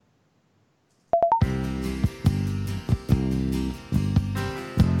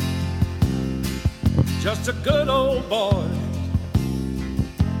just a good old boy,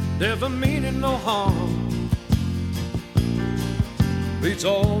 never meaning no harm. Beats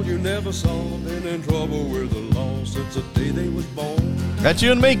all you never saw, been in trouble with the law since the day they was born. That's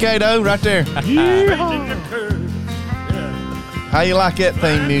you and me, Kato, right there. Yeah. How you like that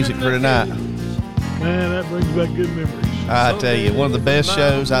theme music for tonight? Man, that brings back good memories. I tell you, one of the best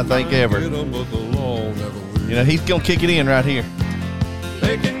shows I think ever. You know, he's gonna kick it in right here.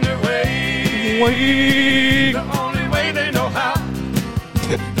 Making their way, the only way they know how.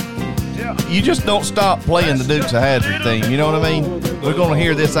 You just don't stop playing the Dukes of Hazzard theme, you know what I mean? We're gonna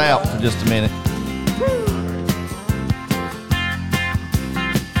hear this out for just a minute.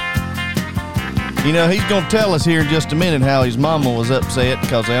 You know, he's gonna tell us here in just a minute how his mama was upset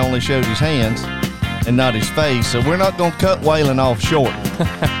because they only showed his hands and not his face, so we're not gonna cut Waylon off short.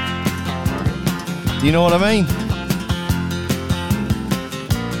 You know what I mean?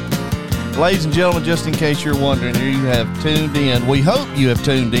 Ladies and gentlemen, just in case you're wondering, you have tuned in. We hope you have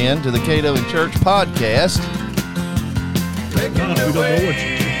tuned in to the Cato and Church podcast. We don't know what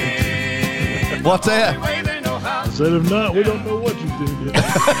you did. What's that? I said, if not, we don't know what you did.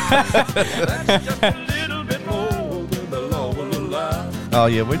 Oh,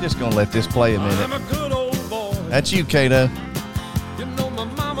 yeah, we're just going to let this play a minute. That's you, Cato.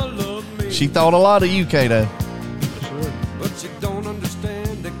 She thought a lot of you, Cato. Sure. But you don't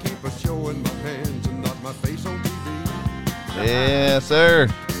understand, they keep a showing my hands and not my face on TV. Yes, sir.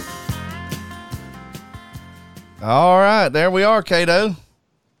 All right, there we are, Cato.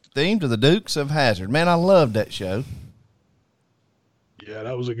 Theme to the Dukes of Hazzard. Man, I loved that show. Yeah,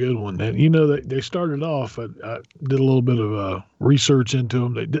 that was a good one. And, you know, they started off, I did a little bit of research into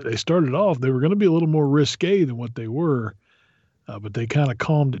them. They started off, they were going to be a little more risque than what they were, but they kind of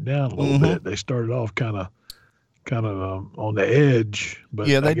calmed it down a little bit. They started off kind of on the edge, but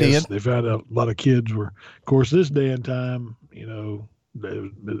yeah, they did. They found out a lot of kids were, of course, this day and time, you know,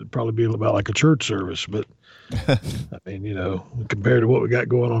 it'd probably be about like a church service, but I mean, you know, compared to what we got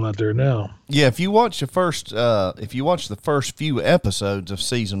going on out there now. Yeah, if you watch the first few episodes of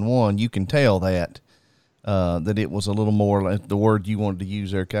season 1, you can tell that it was a little more like the word you wanted to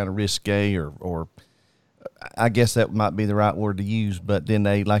use there, kind of risque, or I guess that might be the right word to use. But then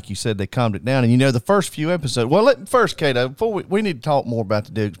they, like you said, they calmed it down. And you know, the first few episodes. Well, first, Cato, before we need to talk more about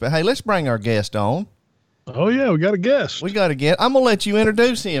the Dukes, but hey, let's bring our guest on. Oh yeah, we got a guest. We got a guest. I'm gonna let you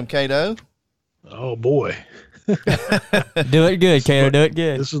introduce him, Cato. Oh boy. Do it good, Cato. Do it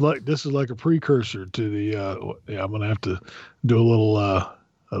good. This is like a precursor to the. I'm gonna have to do a little. I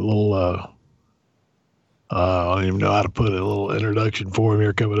don't even know how to put it. A little introduction for him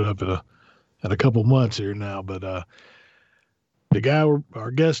here coming up in a couple months here now. But the guy,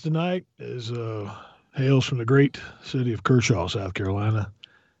 our guest tonight, is hails from the great city of Kershaw, South Carolina,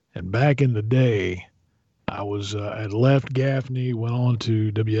 and back in the day, I had left Gaffney, went on to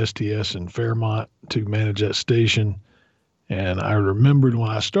WSTS in Fairmont to manage that station. And I remembered when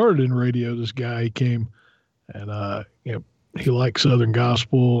I started in radio, this guy, he came and, he liked Southern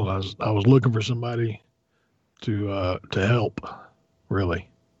gospel. I was looking for somebody to help, really.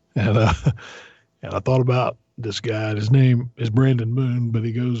 And I thought about this guy. And his name is Brandon Boone, but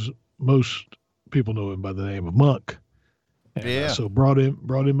most people know him by the name of Monk. And, yeah. So brought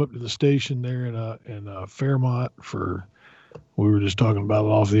him up to the station there in Fairmont for, we were just talking about it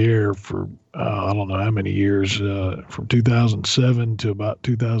off the air for, I don't know how many years, from 2007 to about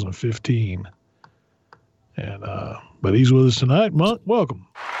 2015. And, but he's with us tonight. Monk, welcome.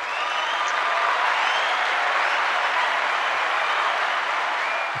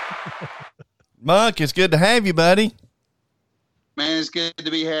 Monk, it's good to have you, buddy. Man, it's good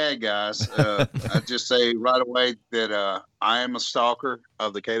to be had, guys. I just say right away that I am a stalker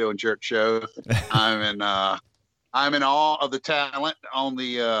of the Cato and Church show. I'm in awe of the talent on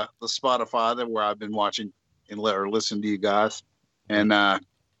the Spotify where I've been watching or listening to you guys. And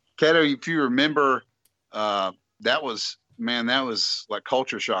Cato, if you remember, that was like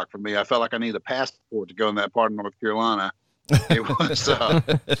culture shock for me. I felt like I needed a passport to go in that part of North Carolina. It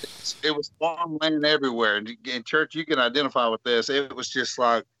was farmland everywhere. And in church, you can identify with this. It was just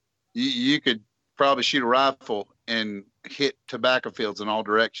like you could probably shoot a rifle and hit tobacco fields in all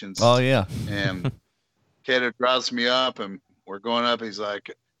directions. Oh, yeah. And Cato drives me up, and we're going up. He's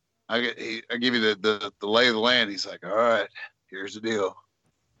like, I give you the lay of the land. He's like, all right, here's the deal.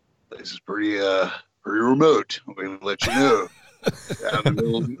 This is pretty remote. I'm going to let you know. Out in the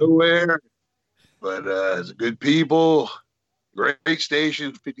middle of nowhere. But it's good people. Great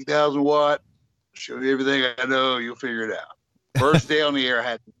station, 50,000 watt. Show you everything I know. You'll figure it out. First day on the air, I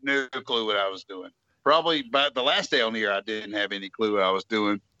had no clue what I was doing. Probably by the last day on the air, I didn't have any clue what I was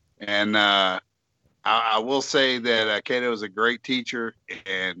doing. And I will say that Cato is a great teacher,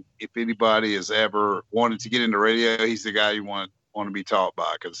 and if anybody has ever wanted to get into radio, he's the guy you want to be taught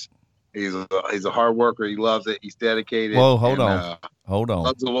by, because he's a hard worker. He loves it. He's dedicated. Whoa, hold on.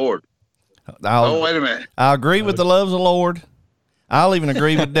 Loves the Lord. Wait a minute. I agree with the loves of the Lord. I'll even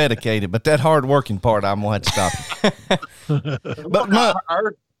agree with dedicated, but that hard working part, I'm going to have to stop. But I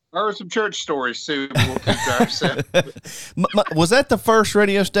heard some church stories too. Was that the first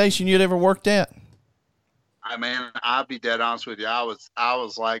radio station you'd ever worked at? I'll be dead honest with you. I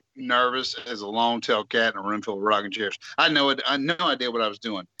was like nervous as a long-tailed cat in a room full of rocking chairs. I had no idea what I was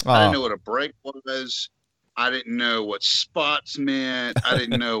doing. I didn't know what a break was. I didn't know what spots meant. I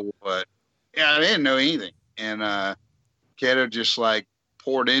didn't know I didn't know anything. And Cato just like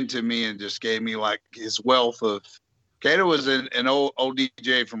poured into me and just gave me like his wealth of. Cato was an old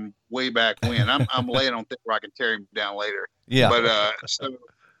DJ from way back when. I'm laying on thick where I can tear him down later. Yeah. But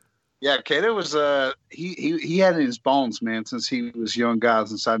yeah, Cato was he had it in his bones, man, since he was young guy,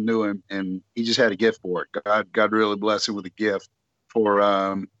 since I knew him, and he just had a gift for it. God really blessed him with a gift for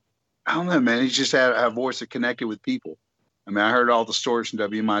I don't know, man. He just had a voice that connected with people. I mean, I heard all the stories from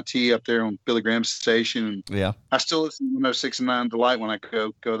WMIT up there on Billy Graham's station, and yeah, I still listen to 106 and 9 Delight when I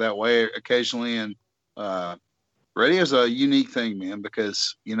go that way occasionally. And radio is a unique thing, man,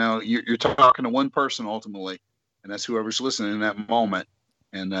 because you're talking to one person ultimately, and that's whoever's listening in that moment.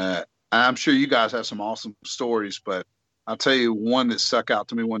 And I'm sure you guys have some awesome stories, but I'll tell you one that stuck out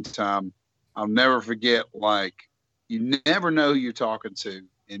to me one time. I'll never forget. Like, you never know who you're talking to,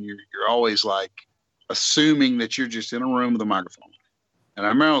 and you're always like assuming that you're just in a room with a microphone. And I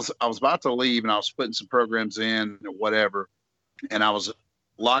remember I was about to leave, and I was putting some programs in or whatever, and I was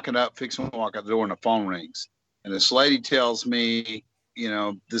locking up, fixing to walk out the door, and the phone rings. And this lady tells me,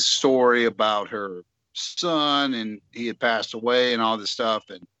 this story about her son, and he had passed away and all this stuff,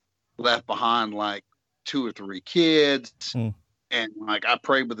 and left behind like 2 or 3 kids. And like, I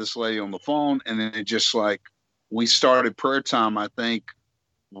prayed with this lady on the phone, and then it just like, we started prayer time, I think,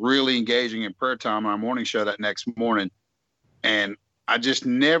 really engaging in prayer time on our morning show that next morning. And I just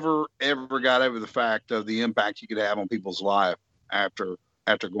never, ever got over the fact of the impact you could have on people's life after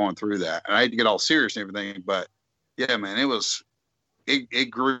going through that. And I hate to get all serious and everything, but yeah, man,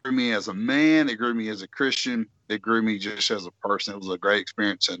 it grew me as a man. It grew me as a Christian. It grew me just as a person. It was a great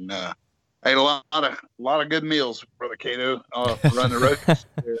experience. And I ate a lot of good meals, Brother Cato, run the road.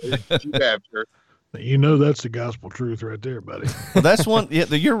 You have, sure. That's the gospel truth right there, buddy. Well, that's one. Yeah,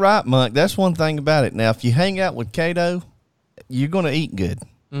 you're right, Monk. That's one thing about it. Now, if you hang out with Cato, you're going to eat good.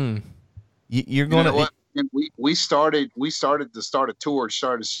 You're going to eat. We started to start a tour,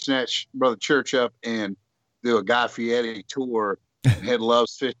 started to snatch Brother Church up and do a Guy Fieri tour, and had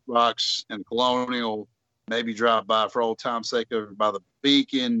Love's Fish Box and Colonial, maybe drive by for old time's sake over by the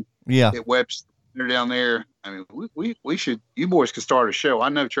Beacon. Yeah. At Webster down there. I mean, we should, you boys could start a show. I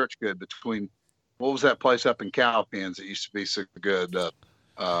know Church could, between, what was that place up in Cowpens that used to be so good?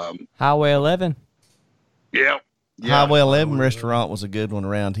 Highway 11. Yeah. Highway 11 restaurant was a good one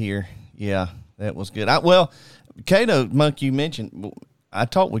around here. Yeah, that was good. Cato, Monk, you mentioned, I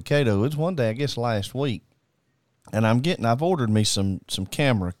talked with Cato. It was one day, I guess last week, and I've ordered me some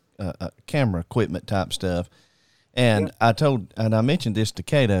camera equipment type stuff. And I mentioned this to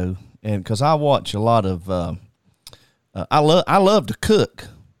Cato, and cause I watch a lot of, I love to cook,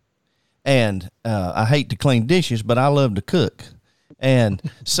 and I hate to clean dishes, but I love to cook. And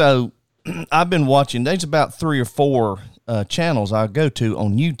so I've been watching, there's about 3 or 4 channels I go to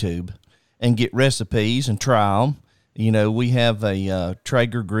on YouTube and get recipes and try them. We have a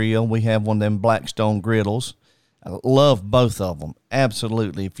Traeger grill. We have one of them Blackstone griddles. I love both of them.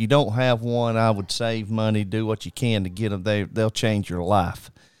 Absolutely. If you don't have one, I would save money, do what you can to get them. They'll change your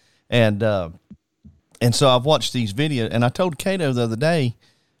life. And so I've watched these videos, and I told Cato the other day,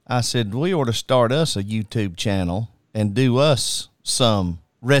 I said, we ought to start us a YouTube channel and do us some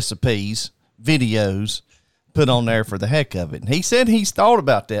recipes, videos, put on there for the heck of it. And he said he's thought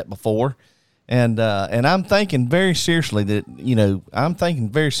about that before. And I'm thinking very seriously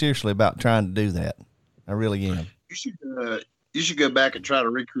about trying to do that. I really am. You should go back and try to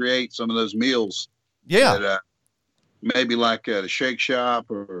recreate some of those meals. Yeah. That, maybe like the Shake Shop,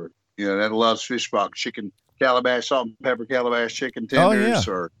 or that Love's Fish Box chicken calabash, salt and pepper calabash chicken tenders.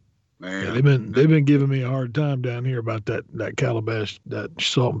 Oh, yeah. Or man, yeah, they've been giving me a hard time down here about that calabash, that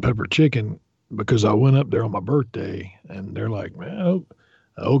salt and pepper chicken, because I went up there on my birthday, and they're like, man,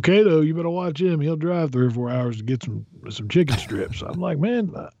 okay though, you better watch him. He'll drive 3 or 4 hours to get some chicken strips. I'm like,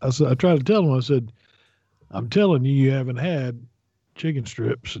 man, I tried to tell him. I said, I'm telling you, you haven't had chicken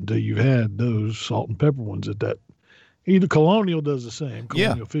strips until you've had those salt and pepper ones at that Either Colonial does the same.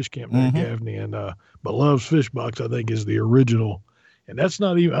 Colonial Fish Camp there at Gaffney, and but Love's Fish Box, I think, is the original. And that's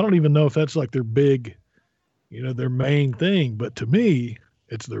not even, I don't even know if that's like their big, their main thing. But to me,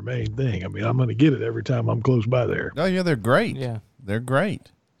 it's their main thing. I mean, I'm going to get it every time I'm close by there. Oh, yeah, they're great. Yeah. They're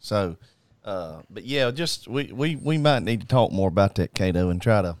great. So, but yeah, just we might need to talk more about that, Cato, and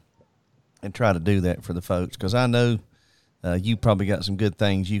try to do that for the folks, because I know you probably got some good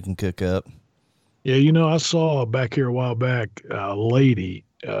things you can cook up. Yeah, I saw back here a while back a lady.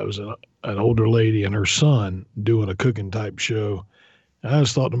 It was an older lady and her son doing a cooking type show. And I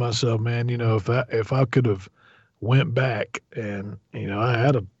just thought to myself, man, if I could have went back and I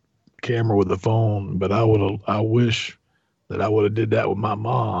had a camera with a phone, but I wish that I would have did that with my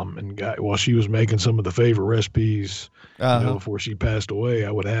mom and while she was making some of the favorite recipes. Before she passed away,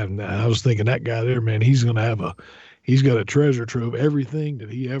 I would have that. I was thinking that guy there, man, he's got a treasure trove, everything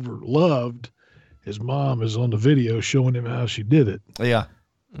that he ever loved. His mom is on the video showing him how she did it. Yeah.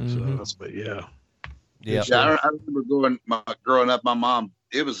 So, but yeah. Yeah. I remember growing up, my mom,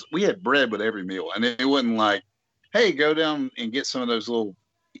 we had bread with every meal, and it wasn't like, hey, go down and get some of those little,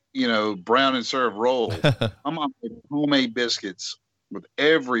 brown and serve rolls. My mom made homemade biscuits with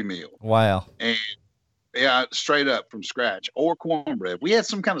every meal. Wow. And yeah, straight up from scratch, or cornbread. We had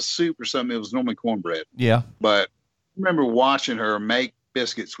some kind of soup or something. It was normally cornbread. Yeah. But I remember watching her make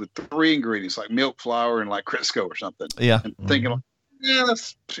biscuits with 3 ingredients, like milk, flour, and like Crisco or something. Yeah. And thinking,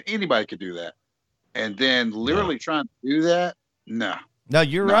 anybody could do that. And then literally trying to do that, no. No,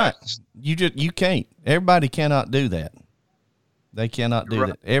 you're right. You can't. Everybody cannot do that. They cannot do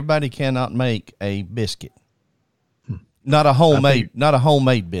that. Everybody cannot make a biscuit. Not a homemade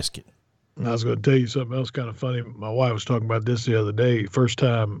biscuit. I was going to tell you something else kind of funny. My wife was talking about this the other day. First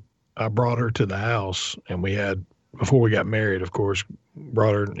time I brought her to the house, and we had, before we got married, of course,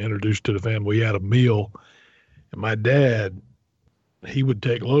 brought her and introduced to the family. We had a meal, and my dad, he would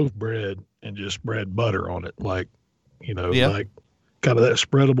take loaf bread and just spread butter on it, like kind of that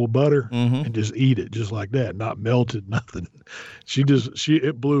spreadable butter, and just eat it just like that, not melted, nothing.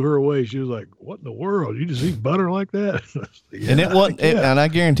 It blew her away. She was like, "What in the world? You just eat butter like that?" And it wasn't, and I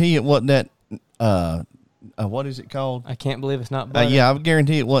guarantee it wasn't that. What is it called? I can't believe it's not butter. Yeah, I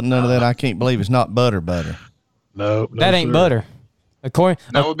guarantee it wasn't none of that. I can't believe it's not butter. No, that ain't butter.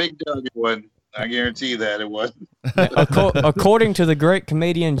 No, Big Doug, it wasn't. I guarantee that it wasn't. According to the great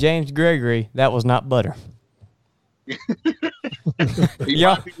comedian James Gregory, that was not butter.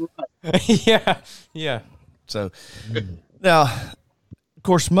 Yeah. Yeah. So now, of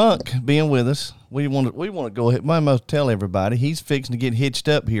course, Monk being with us, we want to go ahead. I must tell everybody he's fixing to get hitched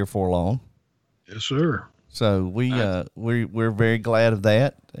up here for long. Yes, sir. So we're very glad of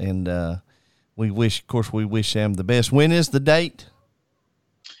that, and we wish them the best. When is the date?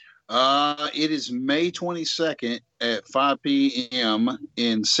 It is May 22nd at 5 p.m.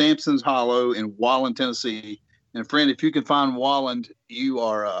 in Sampson's Hollow in Walland, Tennessee. And friend, if you can find Walland, you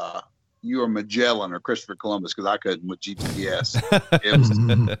are Magellan or Christopher Columbus, because I couldn't with GPS.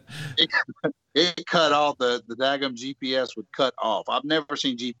 It cut off the daggum GPS would cut off. I've never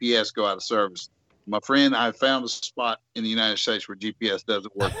seen GPS go out of service. My friend, I found a spot in the United States where GPS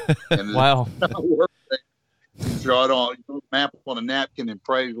doesn't work. And wow. You draw it on, map on a napkin and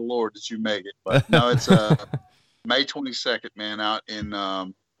pray to the Lord that you make it. But no, it's May 22nd, man, out in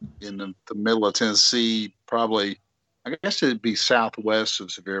the middle of Tennessee, probably. I guess it'd be southwest of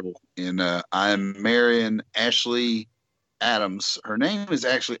Sevierville. And I'm marrying Ashley Adams. Her name is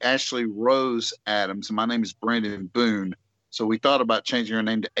actually Ashley Rose Adams, and my name is Brandon Boone. So we thought about changing her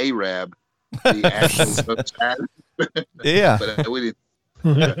name to Arab. The Ashley Rose Adams. Yeah, but we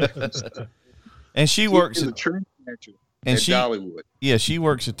didn't. And she works at Dollywood. Yeah, she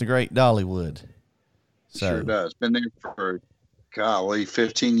works at the Great Dollywood. So. Sure does. Been there for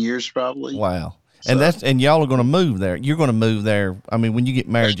 15 years probably. Wow. So, and y'all are going to move there. You're going to move there. I mean, when you get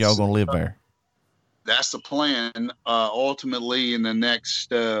married, y'all going to live there. That's the plan. Ultimately, in the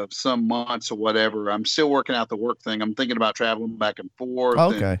next some months or whatever, I'm still working out the work thing. I'm thinking about traveling back and forth.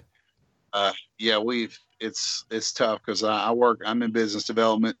 Okay. And, it's tough because I'm in business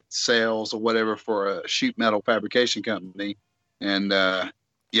development, sales, or whatever for a sheet metal fabrication company, and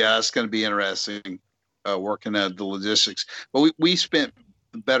it's going to be interesting working at the logistics. But we spent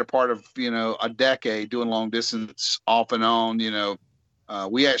the better part of a decade doing long distance off and on.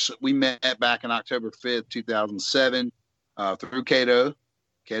 We met back in October 5th, 2007, through Cato.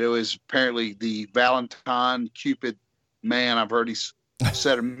 Cato is apparently the Valentine Cupid man. I've heard he's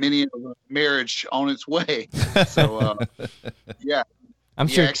set a mini marriage on its way. So, I'm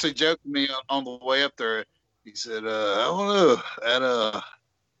sure. He actually joked to me on the way up there. He said, I don't know, that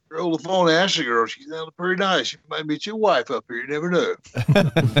girl on the phone to Ashley girl. She sounded pretty nice. She might meet your wife up here. You never know.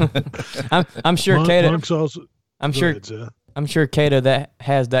 I'm sure Cato. Monk's also. I'm Go sure. ahead, Seth. I'm sure Cato that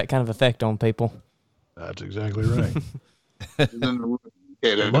has that kind of effect on people. That's exactly right. Cato.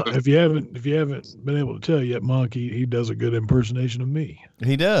 If you haven't been able to tell yet, Monk, he does a good impersonation of me.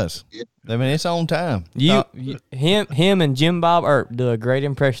 He does. Yeah. I mean, it's on time. Him and Jim Bob Earp do a great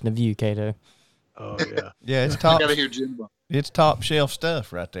impression of you, Cato. Oh yeah. Yeah, it's I top. gotta hear Jim Bob. It's top shelf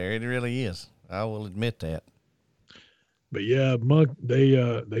stuff right there. It really is. I will admit that. But yeah, Monk,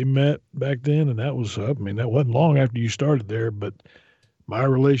 they met back then, and that was, I mean, that wasn't long after you started there. But my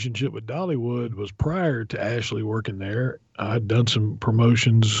relationship with Dollywood was prior to Ashley working there. I'd done some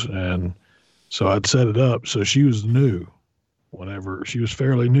promotions, and so I'd set it up. So she was new. Whenever she was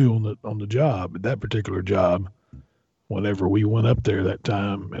fairly new on the job, that particular job. Whenever we went up there that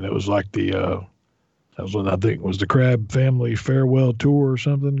time, and it was like that was when I think it was the Crab Family farewell tour or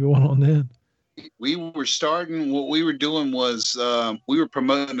something going on then. We were starting. What we were doing was we were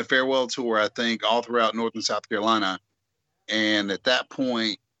promoting the farewell tour. I think all throughout North and South Carolina, and at that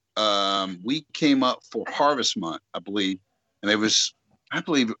point, we came up for Harvest Month, I believe, and it was, I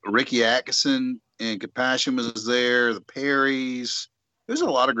believe, Ricky Atkinson and Compassion was there. The Perrys. There's a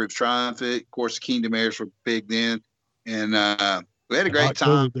lot of groups. Triumphant, of course, the Kingdom Heirs were big then, and we had a great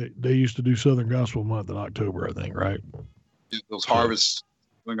time. They used to do Southern Gospel Month in October, I think, right? It was Harvest,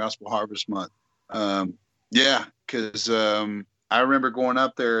 Southern Gospel Harvest Month. Yeah, because I remember going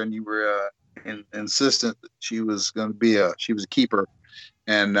up there, and you were insistent that she was going to be she was a keeper,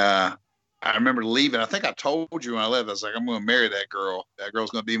 and I remember leaving. I think I told you when I left, I was like, I'm going to marry that girl. That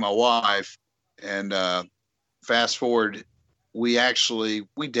girl's going to be my wife. And fast forward, we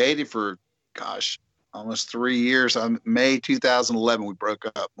dated for, gosh, almost 3 years. May 2011, we broke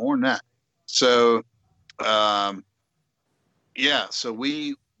up. More than that. So, yeah, so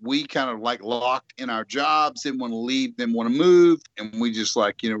we kind of like locked in our jobs, didn't want to leave, didn't want to move. And we just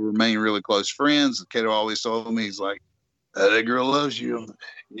like, remain really close friends. Kato always told me, he's like, that girl loves you.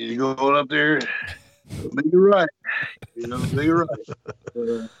 You go up there, make it right. Make it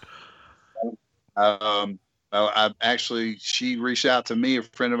right. I actually, she reached out to me, a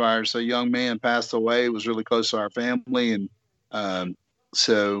friend of ours, a young man passed away, was really close to our family. And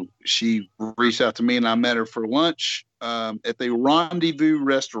so she reached out to me, and I met her for lunch at the Rendezvous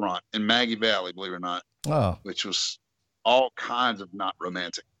restaurant in Maggie Valley, believe it or not. Oh. Which was all kinds of not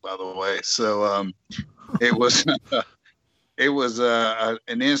romantic, by the way. So it was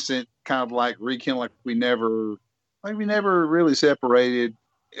an instant kind of like rekindle, like we never really separated,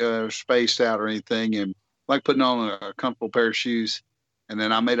 spaced out or anything, and like putting on a comfortable pair of shoes. And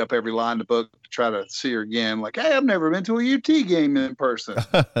then I made up every line in the book to try to see her again. Like, hey, I've never been to a UT game in person.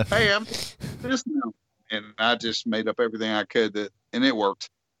 Hey, I'm this now. And I just made up everything I could, and it worked.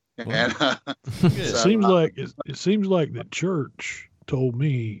 Wow. And It seems like that Church told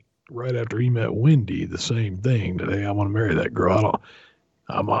me right after he met Wendy the same thing, that, hey, I want to marry that girl.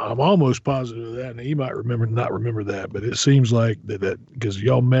 I'm almost positive of that, and he might not remember that, but it seems like that because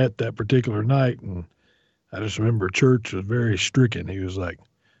y'all met that particular night, and I just remember Church was very stricken. He was like,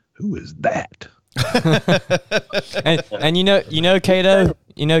 "Who is that?" and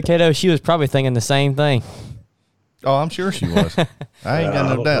Cato, she was probably thinking the same thing. Oh, I'm sure she was. I ain't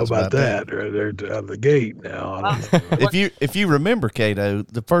got no doubts about that. They're out of the gate now. If you remember, Cato,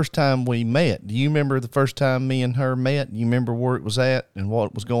 the first time we met, do you remember the first time me and her met? Do you remember where it was at and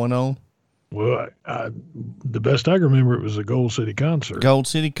what was going on? Well, the best I can remember, it was a Gold City concert. Gold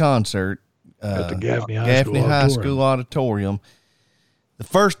City concert. At the Gaffney High School Auditorium. The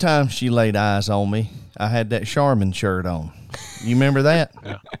first time she laid eyes on me, I had that Charmin shirt on. You remember that?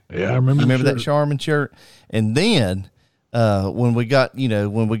 Yeah, I remember. You remember that Charmin shirt? And then when we got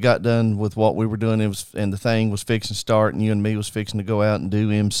done with what we were doing, and the thing was fixing to start, and you and me was fixing to go out and do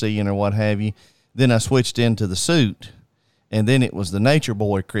MCing or what have you. Then I switched into the suit, and then it was the Nature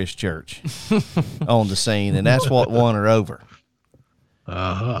Boy Chris Church on the scene, and that's what won her over.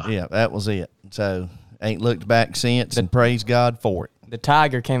 Yeah, that was it. So ain't looked back since, and praise God for it. The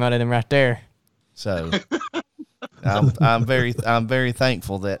tiger came out of him right there. So I'm very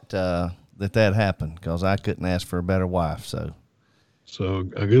thankful that that happened, because I couldn't ask for a better wife. So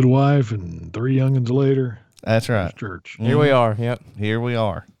a good wife and 3 youngins later. That's right. Church. Here we are. Yep. Here we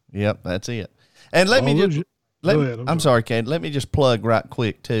are. Yep. That's it. And I'm sorry, Kate. Let me just plug right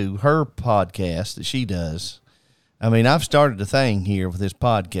quick too her podcast that she does. I mean, I've started a thing here with this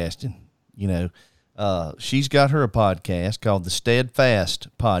podcasting. She's got her a podcast called the Steadfast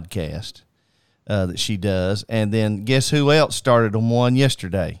Podcast that she does. And then guess who else started on one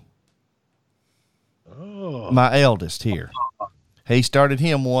yesterday? Oh. My eldest here. He started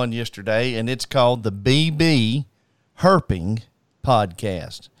him one yesterday, and it's called the BB Herping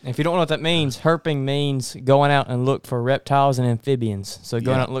Podcast. If you don't know what that means, herping means going out and look for reptiles and amphibians. So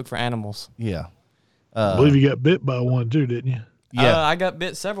going out and look for animals. Yeah. I believe you got bit by one too, didn't you? Yeah. I got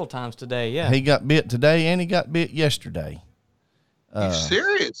bit several times today, yeah. He got bit today, and he got bit yesterday. You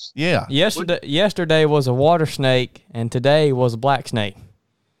serious? Yeah. Yesterday was a water snake, and today was a black snake.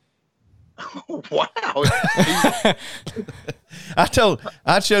 Wow.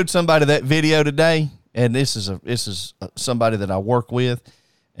 I showed somebody that video today, and this is somebody that I work with,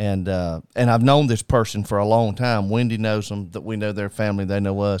 and I've known this person for a long time. Wendy knows them, that we know their family, they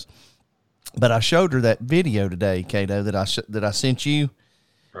know us. But I showed her that video today, Cato, that I sent you,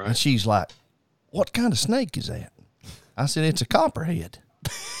 right. And she's like, "What kind of snake is that?" I said, "It's a copperhead."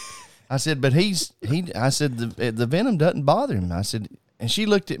 I said, "But I said the venom doesn't bother him." I said, and she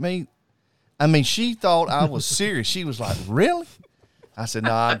looked at me. I mean, she thought I was serious. She was like, "Really?" I said,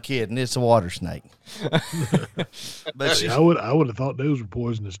 "No, I'm kidding. It's a water snake." But I would have thought those were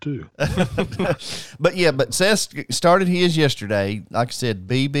poisonous too. but Seth started his yesterday. Like I said,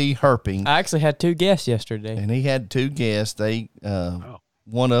 BB Herping. I actually had 2 guests yesterday, and he had 2 guests. They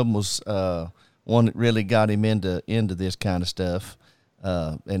one of them was one that really got him into this kind of stuff,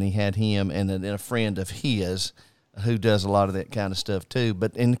 and he had him and then a friend of his who does a lot of that kind of stuff too.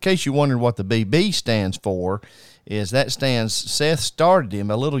 But in case you're wondering what the BB stands for, Seth started him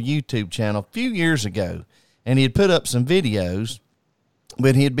a little YouTube channel a few years ago, and he had put up some videos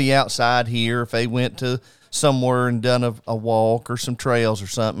when he'd be outside here. If they went to somewhere and done a walk or some trails or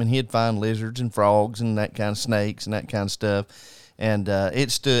something, and he'd find lizards and frogs and that kind of snakes and that kind of stuff. And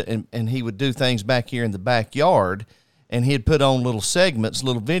it stood, and he would do things back here in the backyard, and he'd put on little segments,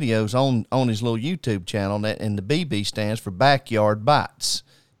 little videos on his little YouTube channel, and the BB stands for Backyard Bites.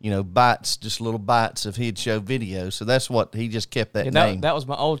 Bites, just little bites of he'd show videos. So that's what he just kept that name. That was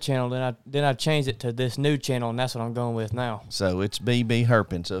my old channel. Then I changed it to this new channel, and that's what I'm going with now. So it's BB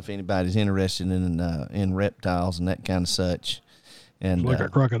Herping. So if anybody's interested in reptiles and that kind of such, and it's like a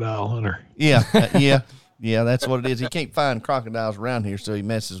crocodile hunter. Yeah, yeah, that's what it is. He can't find crocodiles around here, so he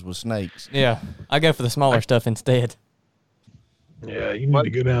messes with snakes. Yeah, I go for the smaller stuff instead. Yeah, you need to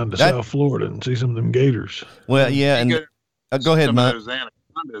go down to South Florida and see some of them gators. Well, yeah, and go ahead, Mike. Those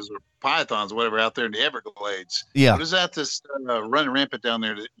anacondas or pythons or whatever out there in the Everglades. Yeah. What is that that's running rampant down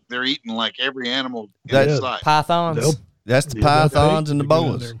there? They're eating like every animal in That's sight. Pythons. That's the pythons and the go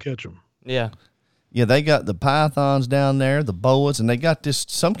down boas. there and catch them. Yeah. Yeah, they got the pythons down there, the boas, and they got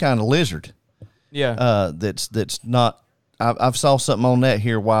some kind of lizard. Yeah. That's not. I've saw something on that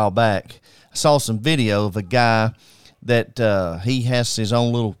here a while back. I saw some video of a guy that he has his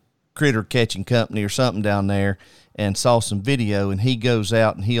own little critter catching company or something down there, and saw some video, and he goes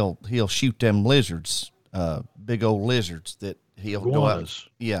out and he'll shoot them lizards, big old lizards that he'll go out.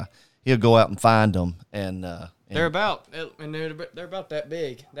 Yeah, he'll go out and find them, and they're about that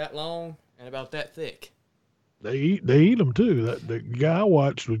big, that long, and about that thick. They eat them too. The guy I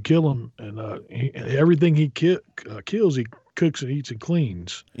watched would kill them, and everything he kills, he cooks and eats and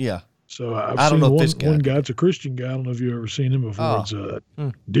cleans. Yeah. So I've I don't seen know if this guy. One guy, it's a Christian guy. I don't know if you've ever seen him before. Oh.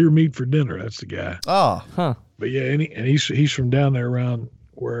 It's deer meat for dinner. That's the guy. Oh, huh. But yeah, and he's from down there around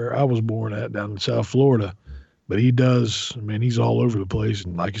where I was born at, down in South Florida. But he does. I mean, he's all over the place,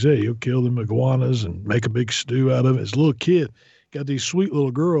 and like you say, he'll kill them iguanas and make a big stew out of it. As a little kid, got these sweet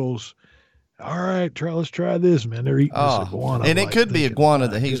little girls. All right, let's try this, man. They're eating this iguana. And it could be iguana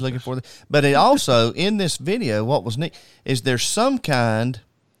that he's looking for. But it also, in this video, what was neat is there's some kind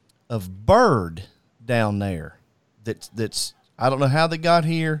of bird down there that's I don't know how they got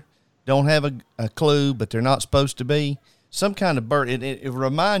here, don't have a clue, but they're not supposed to be. Some kind of bird. It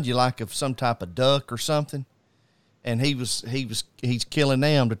reminds you like of some type of duck or something. And he's killing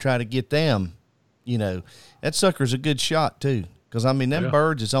them to try to get them. That sucker's a good shot too, because I mean them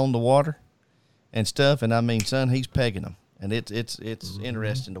birds is on the water and stuff, and I mean, son, he's pegging them, and it's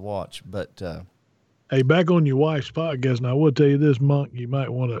interesting to watch. But hey, back on your wife's podcast, and I will tell you this, Monk, you might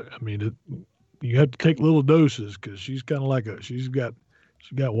want to. I mean, you have to take little doses because she's kind of like she's got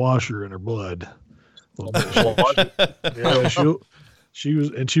washer in her blood. Yeah, she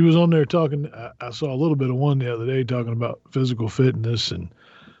was on there talking. I saw a little bit of one the other day talking about physical fitness, and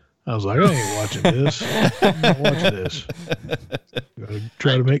I was like, I ain't watching this. I'm not watching this.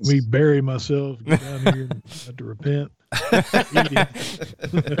 Try to make me bury myself, get down here and have to repent.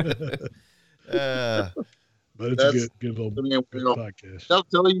 But it's a good little podcast. They'll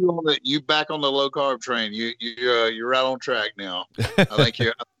tell you you back on the low carb train. You're right on track now. I think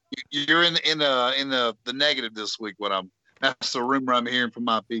you're in the negative this week. That's the rumor I'm hearing from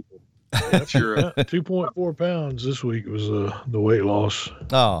my people. That's your 2.4 pounds this week was the weight loss.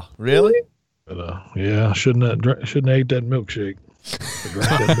 Oh, really? But yeah, shouldn't have ate that milkshake.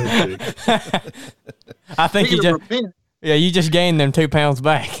 Drank that milkshake. I think you just you just gained them 2 pounds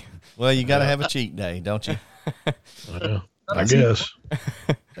back. Well, you got to have a cheat day, don't you? Yeah, I guess.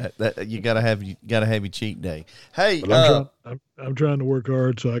 You gotta have your cheat day. Hey, but I'm trying to work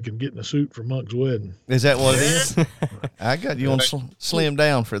hard so I can get in a suit for Monk's wedding. Is that what it is? I got you on slim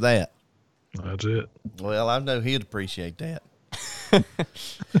down for that. That's it. Well, I know he'd appreciate that.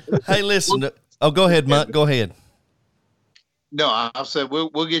 Hey, listen. Go ahead, Monk. Go ahead. No, I said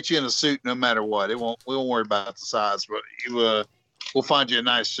we'll get you in a suit no matter what. We won't worry about the size, but we'll find you a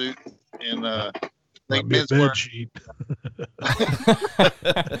nice suit and think Might be a men's wear. bed sheet. I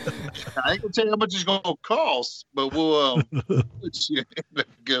ain't gonna tell you how much it's gonna cost, but we'll put you in a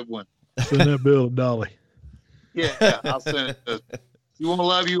good one. Send that bill to Dolly. Yeah, I'll send it. You want to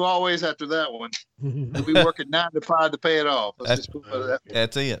love you always after that one. We'll be working 9 to 5 to pay it off. Let's just put that.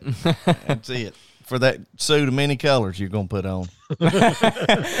 That's it. That's it. For that suit of many colors you're going to put on.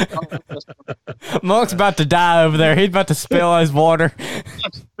 Monk's about to die over there. He's about to spill his water.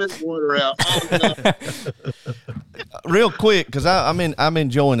 Spit water out. Oh, no. Real quick, because I'm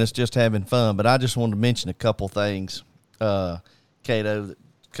enjoying this, just having fun, but I just wanted to mention a couple things, Cato, that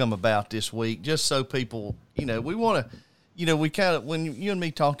come about this week, just so people, we want to, we kind of, when you and me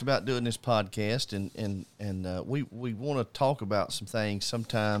talked about doing this podcast, and we want to talk about some things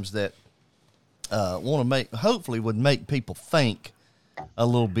sometimes that hopefully would make people think a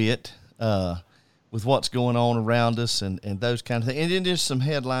little bit with what's going on around us and those kind of things. And then there's some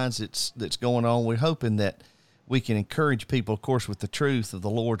headlines that's going on. We're hoping that we can encourage people, of course, with the truth of the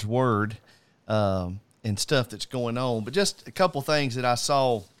Lord's word and stuff that's going on. But just a couple things that I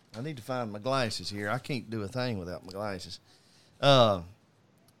saw. I need to find my glasses here. I can't do a thing without my glasses.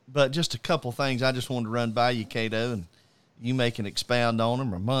 But just a couple things I just wanted to run by you, Cato, and you may can expound on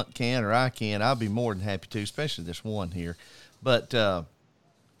them, or Monk can, or I can. I'll be more than happy to, especially this one here. But I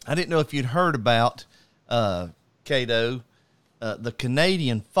didn't know if you'd heard about, Cato, the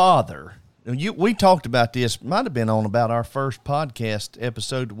Canadian father. We talked about this, might have been on about our first podcast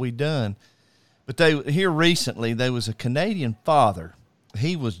episode that we done. But here recently, there was a Canadian father.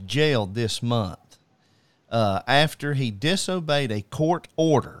 He was jailed this month after he disobeyed a court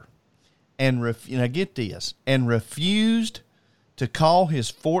order and get this, and refused to call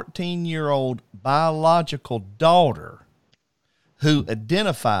his 14-year-old biological daughter, who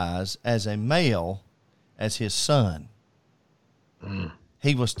identifies as a male, as his son.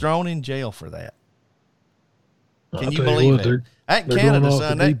 He was thrown in jail for that. Can you believe it? That Canada,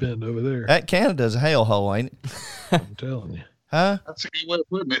 son, deep end over there. That Canada's a hellhole, ain't it? I'm telling you. Huh? That's a good way of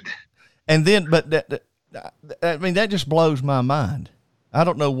putting it. And then, but that just blows my mind. I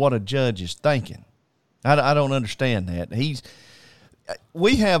don't know what a judge is thinking. I don't understand that.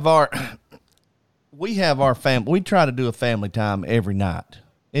 We have our family. We try to do a family time every night,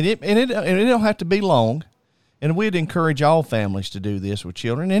 and it don't have to be long. And we'd encourage all families to do this with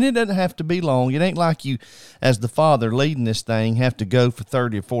children, and it doesn't have to be long. It ain't like you, as the father leading this thing, have to go for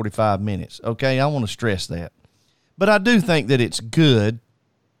 30 or 45 minutes. Okay, I want to stress that. But I do think that it's good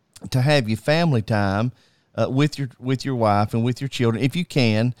to have your family time with your wife and with your children, if you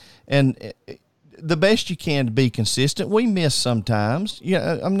can, and the best you can to be consistent. We miss sometimes.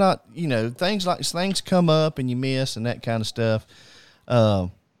 Yeah, I'm not. Things come up and you miss and that kind of stuff.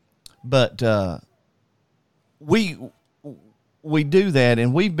 But we do that,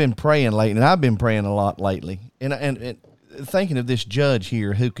 and we've been praying lately, and I've been praying a lot lately, and thinking of this judge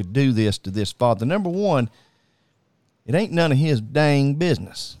here who could do this to this father. Number one, it ain't none of his dang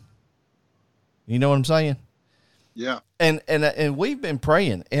business. You know what I'm saying? Yeah. And we've been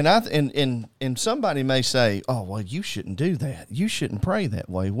praying, and somebody may say, "Oh, well, you shouldn't do that. You shouldn't pray that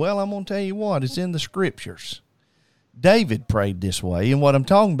way." Well, I'm going to tell you what, it's in the scriptures. David prayed this way, and what I'm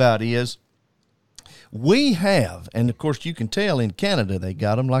talking about is we have, and of course you can tell in Canada they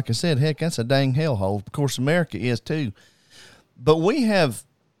got them. Like I said, heck, that's a dang hellhole. Of course, America is too. But we have,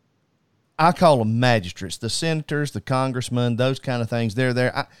 I call them magistrates, the senators, the congressmen, those kind of things. They're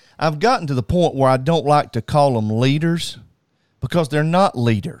there. I've gotten to the point where I don't like to call them leaders, because they're not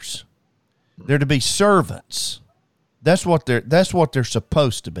leaders. They're to be servants. That's what they're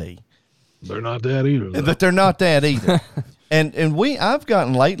supposed to be. They're not that either, though. But they're not that either. And I've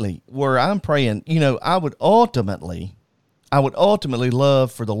gotten lately where I'm praying, I would ultimately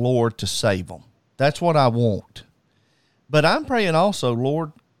love for the Lord to save them. That's what I want. But I'm praying also,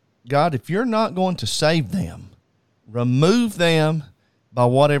 Lord God, if you're not going to save them, remove them by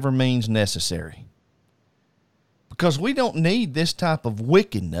whatever means necessary. Because we don't need this type of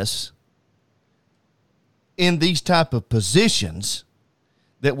wickedness in these type of positions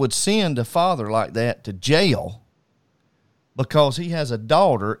that would send a father like that to jail because he has a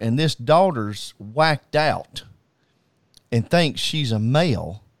daughter and this daughter's whacked out and thinks she's a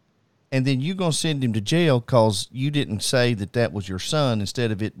male, and then you're going to send him to jail because you didn't say that that was your son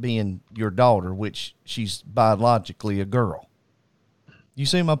instead of it being your daughter, which she's biologically a girl. You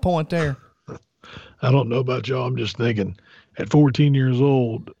see my point there? I don't know about y'all. I'm just thinking at 14 years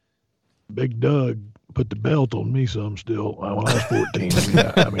old, Big Doug put the belt on me some still when I was 14.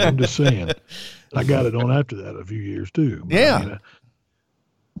 I'm just saying. I got it on after that a few years too. But Yeah.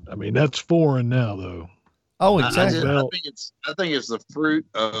 I mean, that's foreign now though. Oh, exactly. I think it's the fruit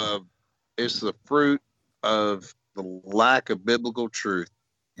of the lack of biblical truth.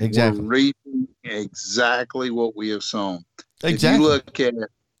 Exactly. We're reaping exactly what we have sown. Exactly. If you look at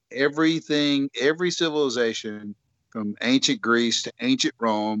everything, every civilization from ancient Greece to ancient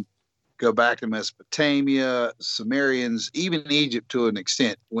Rome, go back to Mesopotamia, Sumerians, even Egypt to an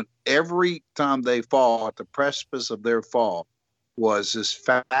extent, when every time they fall, at the precipice of their fall, was this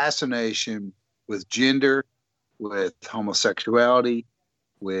fascination with gender, with homosexuality,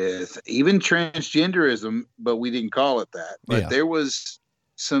 with even transgenderism, but we didn't call it that. But there was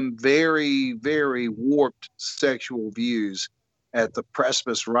some very, very warped sexual views at the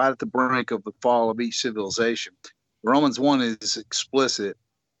precipice, right at the brink of the fall of each civilization. Romans 1 is explicit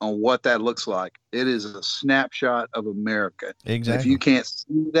on what that looks like. It is a snapshot of America. Exactly. And if you can't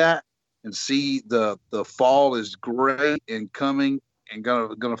see that and see the fall is great and coming and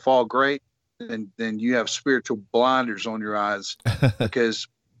gonna fall great, then you have spiritual blinders on your eyes because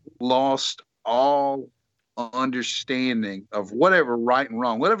lost all understanding of whatever right and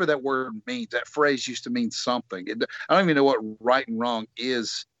wrong, whatever that word means. That phrase used to mean something. I don't even know what right and wrong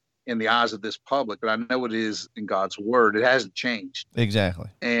is in the eyes of this public, but I know what it is in God's word. It hasn't changed. Exactly.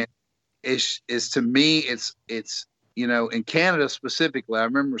 And it's to me, it's in Canada specifically, I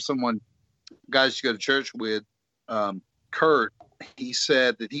remember guys to go to church with, Kurt, he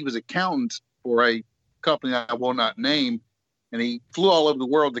said that he was accountant for a company I will not name, and he flew all over the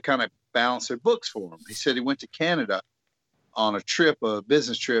world to kind of balance their books for him. He said he went to Canada on a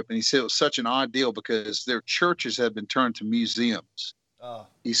business trip, and he said it was such an odd deal because their churches had been turned to museums.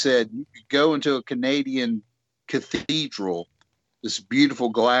 He said you could go into a Canadian cathedral, this beautiful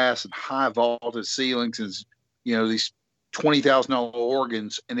glass and high vaulted ceilings, and these $20,000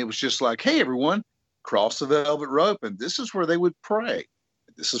 organs, and it was just like, hey, everyone, cross the velvet rope, and this is where they would pray.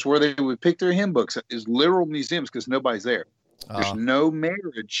 This is where they would pick their hymn books. It's literal museums because nobody's there. There's no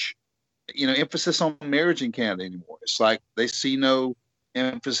marriage, emphasis on marriage in Canada anymore. It's like they see no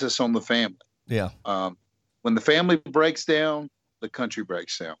emphasis on the family. Yeah. When the family breaks down, the country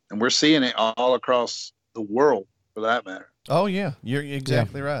breaks down, and we're seeing it all across the world, for that matter. Oh yeah, you're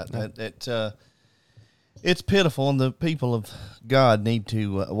exactly right. It's pitiful, and the people of God need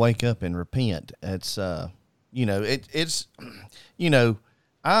to wake up and repent. It's I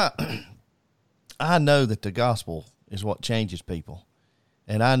know that the gospel is what changes people,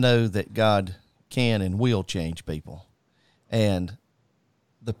 and I know that God can and will change people, and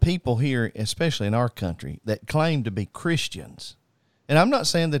the people here, especially in our country, that claim to be Christians, and I'm not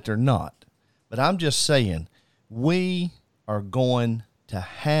saying that they're not, but I'm just saying we are going to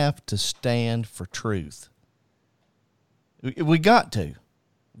have to stand for truth. We've got to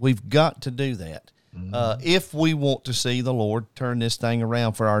do that. If we want to see the Lord turn this thing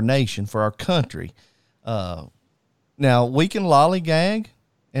around for our nation, for our country. Now we can lollygag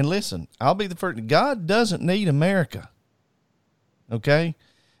and listen. I'll be the first. God doesn't need America. Okay.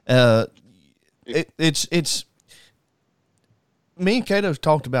 It's me and Cato's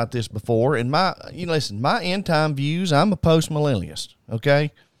talked about this before, and my end time views, I'm a post-millennialist,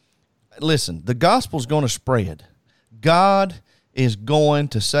 okay? Listen, the gospel's going to spread. God is going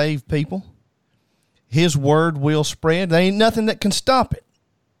to save people. His word will spread. There ain't nothing that can stop it,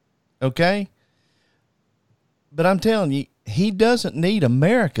 okay? But I'm telling you, he doesn't need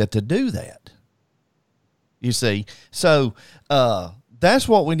America to do that. You see? So that's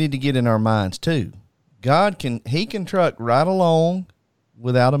what we need to get in our minds too. He can truck right along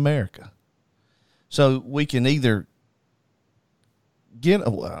without America. So we can either I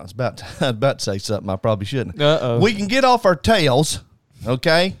was about to say something I probably shouldn't. Uh-oh. We can get off our tails,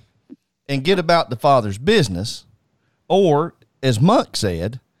 okay, and get about the Father's business. Or, as Monk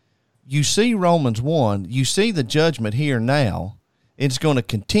said, you see Romans 1, you see the judgment here now, it's going to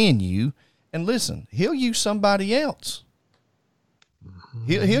continue, and listen, he'll use somebody else.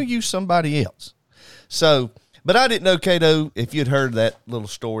 He'll use somebody else. So, but I didn't know, Cato, if you'd heard that little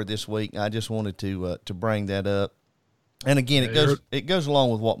story this week. I just wanted to bring that up. And again, it goes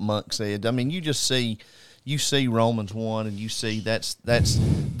along with what Monk said. I mean, you just see you see Romans 1 and you see that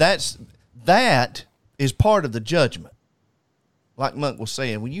is part of the judgment. Like Monk was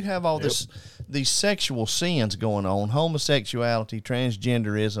saying, when you have all these sexual sins going on, homosexuality,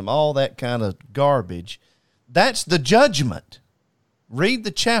 transgenderism, all that kind of garbage, that's the judgment. Read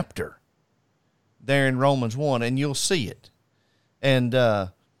the chapter there in Romans 1 and you'll see it. And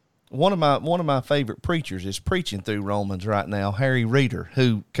one of my favorite preachers is preaching through Romans right now, Harry Reeder,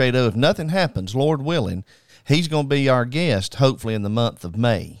 who, Cato, if nothing happens, Lord willing, he's going to be our guest hopefully in the month of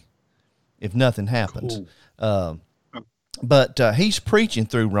May, if nothing happens. Cool. But he's preaching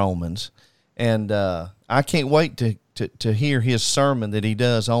through Romans, and I can't wait to hear his sermon that he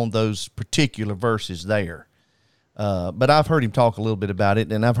does on those particular verses there. But I've heard him talk a little bit about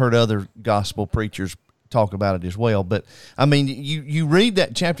it, and I've heard other gospel preachers talk about it as well. But, I mean, you read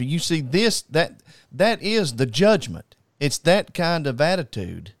that chapter, you see this, that is the judgment. It's that kind of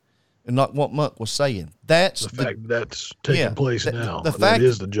attitude, and not what Monk was saying. That's the fact that's taking place now. That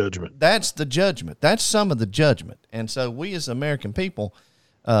is the judgment. That's the judgment. That's some of the judgment. And so we as American people,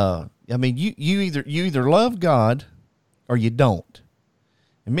 I mean, you either love God or you don't.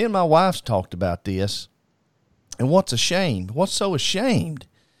 And me and my wife's talked about this. And what's so ashamed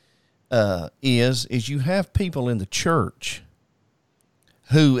is you have people in the church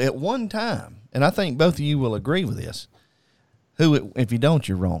who at one time, and I think both of you will agree with this, if you don't,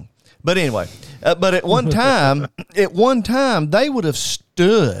 you're wrong. But anyway, but at one time, they would have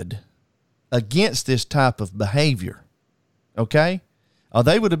stood against this type of behavior. Okay?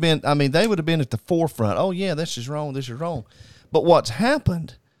 They would have been at the forefront. Oh yeah, this is wrong. But what's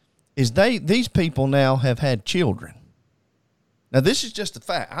happened is these people now have had children. Now this is just a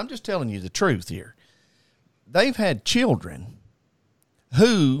fact. I'm just telling you the truth here. They've had children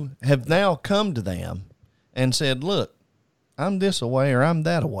who have now come to them and said, look, I'm this away or I'm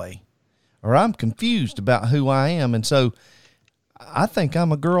that away, or I'm confused about who I am. And so I think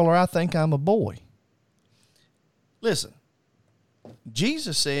I'm a girl or I think I'm a boy. Listen,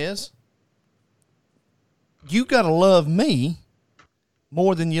 Jesus says, you got to love me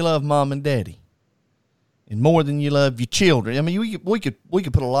more than you love mom and daddy, and more than you love your children. I mean, we could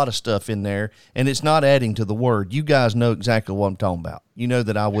put a lot of stuff in there, and it's not adding to the word. You guys know exactly what I'm talking about. You know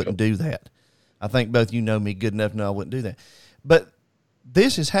that I wouldn't do that. I think both you know me good enough to know I wouldn't do that. But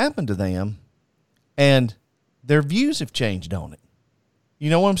this has happened to them, and their views have changed on it. You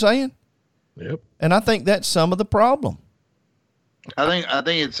know what I'm saying? Yep. And I think that's some of the problem. I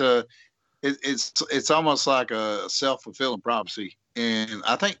think it's almost like a self-fulfilling prophecy. And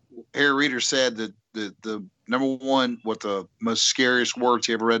I think Harry Reeder said that the number one, what the most scariest words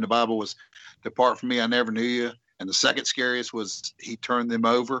he ever read in the Bible was, "Depart from me, I never knew you." And the second scariest was, "He turned them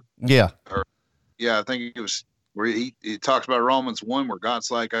over." Yeah. I think it was where he talks about Romans 1, where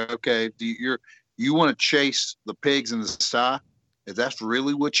God's like, okay, you want to chase the pigs in the sty? If that's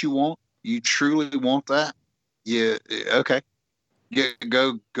really what you want, you truly want that? Yeah. Okay.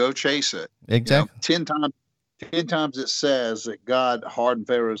 Go chase it. Exactly. 10 times it says that God hardened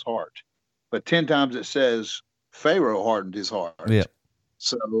Pharaoh's heart, but 10 times it says Pharaoh hardened his heart. Yeah.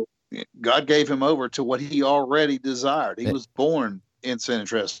 So God gave him over to what he already desired. He was born in sin and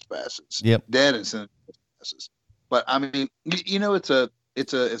trespasses. Yep. Dead in sin and trespasses. But I mean,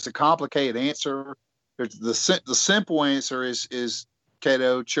 it's a complicated answer. The simple answer is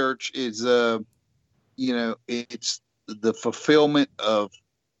Cato Church is it's the fulfillment of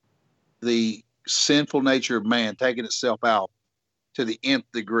the sinful nature of man taking itself out to the nth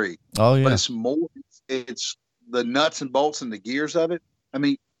degree. Oh yeah. But it's the nuts and bolts and the gears of it. I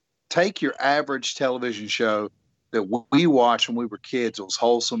mean, take your average television show that we watched when we were kids. It was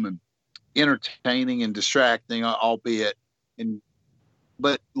wholesome and entertaining and distracting, albeit.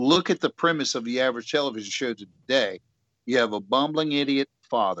 But look at the premise of the average television show today. You have a bumbling idiot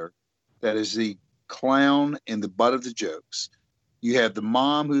father that is the clown and the butt of the jokes. You have the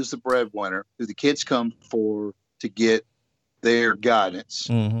mom who's the breadwinner, who the kids come for to get their guidance.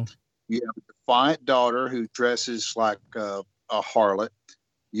 Mm-hmm. You have a defiant daughter who dresses like a harlot.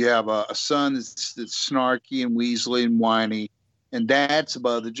 You have a son that's snarky and weaselly and whiny, and dad's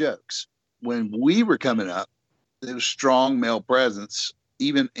above the jokes. When we were coming up, there was strong male presence,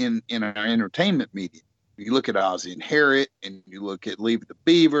 even in our entertainment media. You look at Ozzie and Harriet, and you look at Leave It to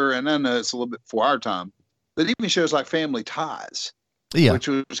Beaver, and I know it's a little bit before our time, but even shows like Family Ties, which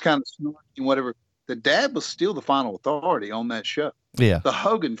was kind of snarky and whatever. The dad was still the final authority on that show. Yeah. The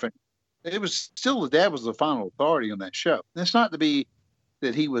Hogan family. It was still the dad was the final authority on that show. And it's not to be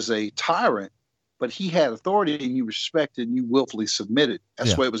that he was a tyrant, but he had authority and you respected and you willfully submitted.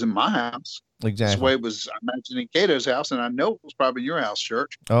 That's the way it was in my house. Exactly. That's the way it was, I imagine, in Cato's house, and I know it was probably in your house,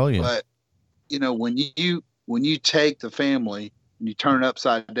 Church. Oh, yeah. But, when you take the family and you turn it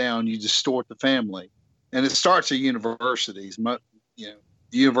upside down, you distort the family, and it starts at universities.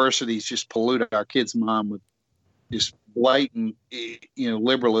 Universities just pollute our kids' mind with just blatant,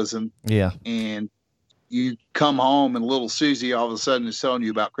 liberalism. Yeah. And you come home and little Susie all of a sudden is telling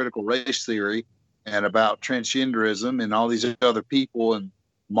you about critical race theory and about transgenderism and all these other people and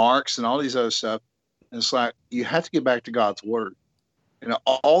Marx and all these other stuff. And it's like, you have to get back to God's word.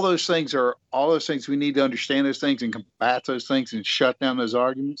 All those things we need to understand those things and combat those things and shut down those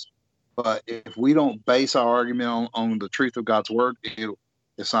arguments. But if we don't base our argument on the truth of God's word,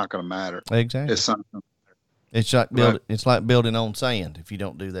 it's not going to matter. Exactly. It's not gonna It's like building on sand if you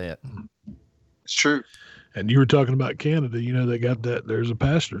don't do that. It's true. And you were talking about Canada. They got that. There's a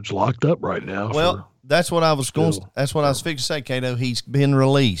pastor. It's locked up right now. Well, that's what I was That's what I was fixing to say, Cato. He's been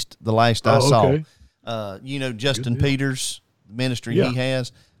released. The last I saw. Okay. Justin Peters, the ministry he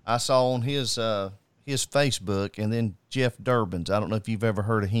has. I saw on his Facebook, and then Jeff Durbin's. I don't know if you've ever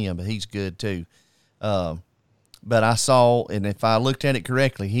heard of him, but he's good too. But I saw, and if I looked at it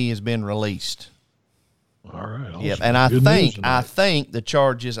correctly, he has been released. All right. Awesome. Yep. And I think the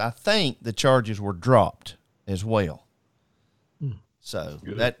charges were dropped as well. So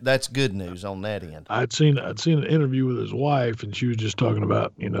that's good news on that end. I'd seen an interview with his wife, and she was just talking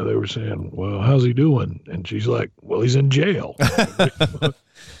about, they were saying, well, how's he doing? And she's like, well, he's in jail. I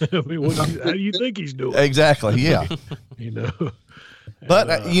mean, how do you think he's doing? Exactly. Yeah.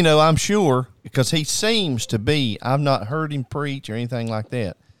 But, I'm sure, because he seems to be, I've not heard him preach or anything like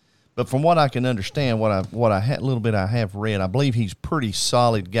that. But from what I can understand, what I had, little bit I have read, I believe he's a pretty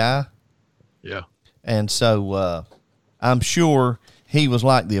solid guy. Yeah. And so I'm sure he was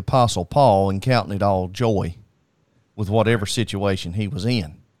like the Apostle Paul and counting it all joy with whatever situation he was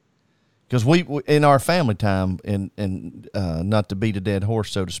in. Because we in our family time, and not to beat a dead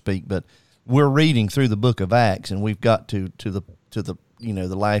horse, so to speak, but we're reading through the book of Acts, and we've got to the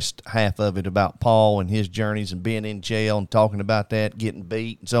the last half of it about Paul and his journeys and being in jail and talking about that, getting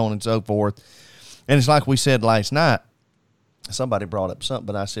beat and so on and so forth. And it's like we said last night, somebody brought up something,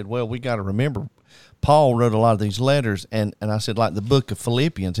 but I said, well, we got to remember Paul wrote a lot of these letters, and I said, like the book of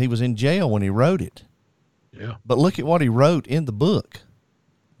Philippians, he was in jail when he wrote it. Yeah. But look at what he wrote in the book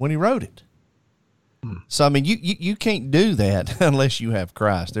when he wrote it. So, I mean, you can't do that unless you have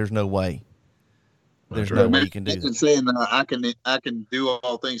Christ. There's no way. There's no way you can do that. Saying I can do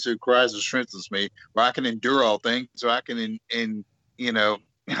all things through Christ who strengthens me, or I can endure all things, so I can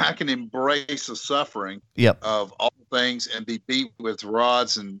I can embrace the suffering of all things and be beat with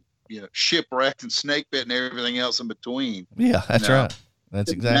rods and shipwrecked and snake bit and everything else in between. Yeah, that's right.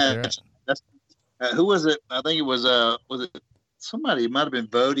 That's exactly right. That's, who was it? I think it was it somebody? It might have been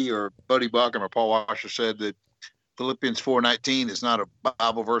Bodie or Bodie Buckham or Paul Washer said that Philippians 4:19 is not a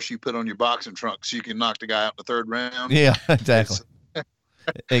Bible verse you put on your boxing trunk so you can knock the guy out in the third round. Yeah, exactly.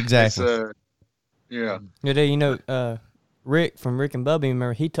 Exactly. Rick from Rick and Bubby,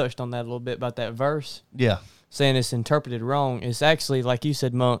 remember he touched on that a little bit about that verse. Yeah. Saying it's interpreted wrong. It's actually, like you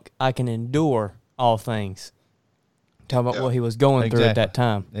said, Monk, I can endure all things. Talking about what he was going through at that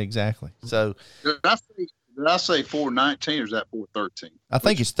time. Exactly. So did I say 4:19 or is that 4:13? I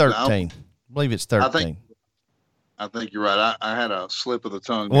think it's 13. I believe it's 13. I think you're right. I had a slip of the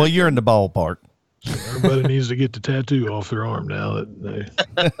tongue. Well, you're in the ballpark. So everybody needs to get the tattoo off their arm now.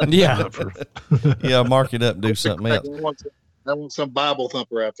 Yeah, mark it up and do something else. I want some Bible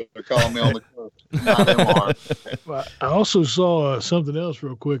thumper out there calling me on the club. I also saw something else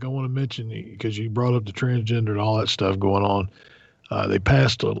real quick I want to mention because you brought up the transgender and all that stuff going on. They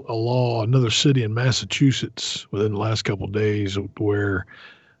passed a law, another city in Massachusetts within the last couple of days where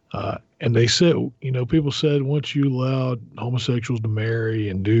and they said, people said once you allowed homosexuals to marry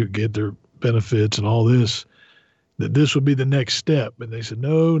and get their benefits and all this, that this would be the next step. And they said,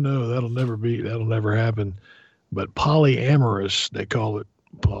 no, that'll never happen. But polyamorous, they call it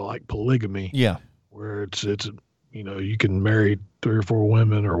like polygamy. Yeah. Where it's you can marry 3 or 4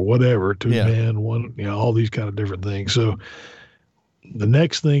 women or whatever, 2 men, one, all these kind of different things. So the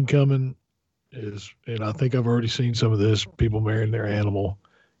next thing coming is, and I think I've already seen some of this, people marrying their animal.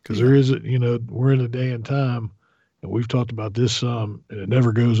 Because there is, we're in a day and time, and we've talked about this some, and it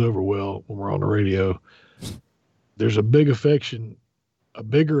never goes over well when we're on the radio. There's a bigger affection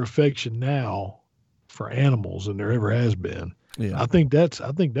now for animals than there ever has been. Yeah. I think that's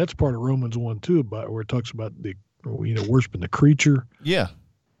part of Romans 1 too, about where it talks about the worshiping the creature. Yeah.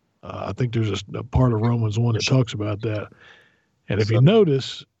 I think there's a part of Romans 1 that talks about that. And if you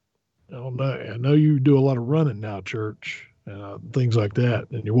notice, I know you do a lot of running now, church. Things like that,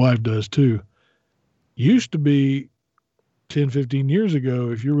 and your wife does too. Used to be 10, 15 years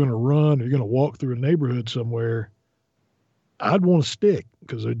ago, if you're going to run or you're going to walk through a neighborhood somewhere, I'd want a stick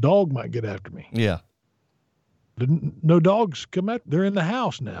because a dog might get after me. Yeah. No dogs come out. They're in the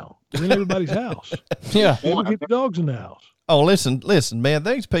house now. They're in everybody's house. Yeah. People keep the dogs in the house. Oh, listen, man,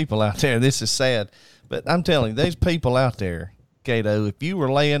 there's people out there. This is sad, but I'm telling you, there's people out there, Cato, if you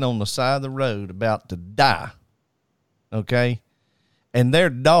were laying on the side of the road about to die, okay, and their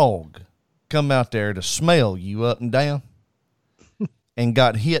dog come out there to smell you up and down and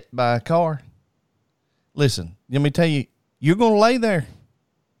got hit by a car, listen, let me tell you, you're going to lay there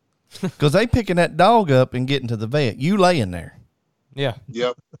because they picking that dog up and getting to the vet. You laying there. Yeah.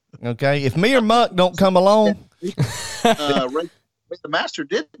 Yep. Okay. If me or Muck don't come along. The Master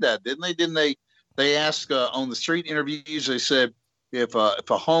did that, didn't they? They asked on the street interviews, they said, if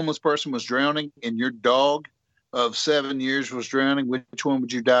a homeless person was drowning and your dog of 7 years was drowning, which one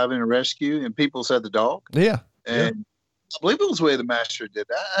would you dive in and rescue? And people said the dog. Yeah. And I believe it was the way the Master did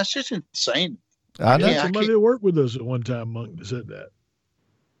that. That's just insane. I know. Yeah, Somebody that worked with us at one time, Monk, that said that.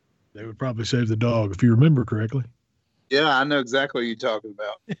 They would probably save the dog, if you remember correctly. Yeah, I know exactly what you're talking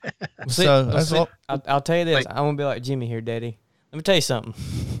about. So I'll tell you this. I won't be like Jimmy here, Daddy. Let me tell you something.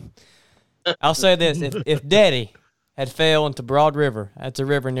 I'll say this. If Daddy had fell into Broad River, that's a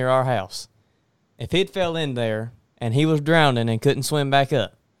river near our house, if he'd fell in there and he was drowning and couldn't swim back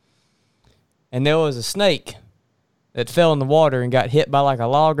up, and there was a snake that fell in the water and got hit by like a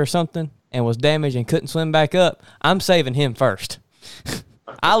log or something and was damaged and couldn't swim back up, I'm saving him first.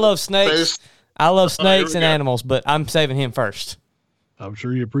 I love snakes. I love snakes and animals, but I'm saving him first. I'm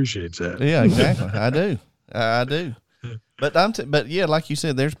sure he appreciates that. Yeah, exactly. I do. But yeah, like you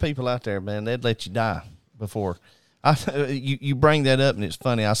said, there's people out there, man. They'd let you die before. You bring that up, and it's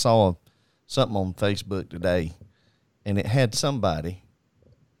funny. I saw something on Facebook today, and it had somebody,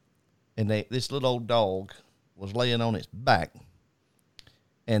 and this little old dog was laying on its back,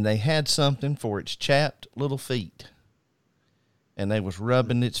 and they had something for its chapped little feet. And they was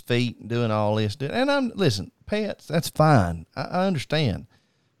rubbing its feet and doing all this. And listen, pets, that's fine. I understand.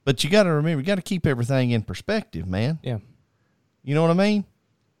 But you got to remember, you got to keep everything in perspective, man. Yeah. You know what I mean?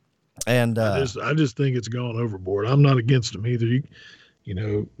 And I just think it's gone overboard. I'm not against them either.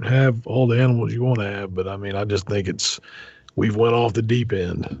 You have all the animals you want to have, but I mean, I just think we've went off the deep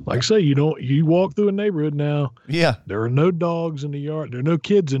end. Like I say, you walk through a neighborhood now. Yeah. There are no dogs in the yard. There are no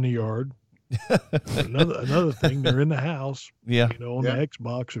kids in the yard. Another thing, they're in the house, yeah, on the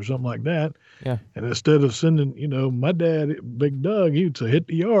Xbox or something like that. Yeah. And instead of sending, my dad, Big Doug, he would say, hit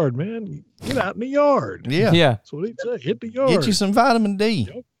the yard, man. Get out in the yard. Yeah. Yeah. That's what he'd say. Hit the yard. Get you some vitamin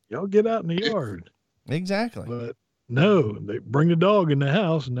D. Y'all get out in the yard. Exactly. But no, they bring the dog in the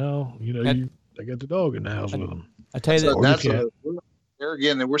house. And now, they got the dog in the house with them. I tell you So that. there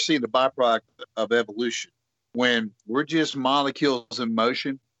again, we're seeing the byproduct of evolution. When we're just molecules in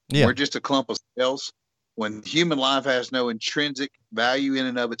motion, yeah, we're just a clump of cells. When human life has no intrinsic value in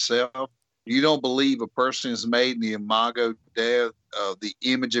and of itself, you don't believe a person is made in the imago Dei, the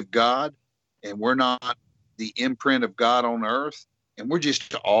image of God, and we're not the imprint of God on earth, and we're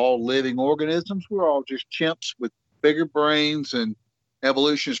just all living organisms. We're all just chimps with bigger brains, and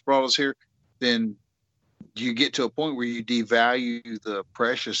evolution has brought us here. Then you get to a point where you devalue the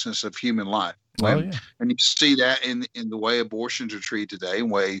preciousness of human life. And you see that in the way abortions are treated today,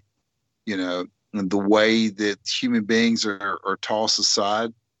 and the way that human beings are tossed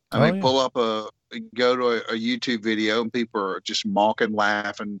aside. Pull up go to a YouTube video and people are just mocking,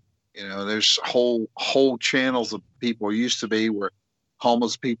 laughing. There's whole channels of people used to be where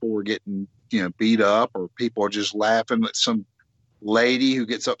homeless people were getting, beat up, or people are just laughing at some lady who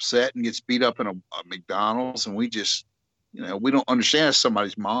gets upset and gets beat up in a McDonald's. And we just, we don't understand it's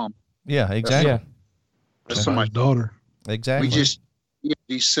somebody's mom. Yeah, exactly. That's somebody's daughter. Exactly. We just get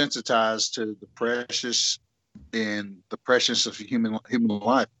desensitized to the precious and the preciousness of human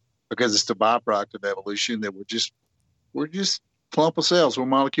life, because it's the byproduct of evolution that we're just clump of cells. We're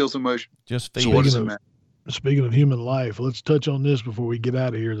molecules in motion. Just so what does it matter? Speaking of human life, let's touch on this before we get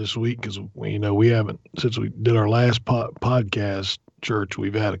out of here this week, because we haven't, since we did our last podcast, Church,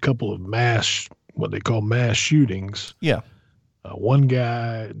 we've had a couple of what they call mass shootings. Yeah. One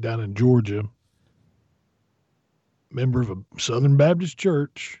guy down in Georgia, member of a Southern Baptist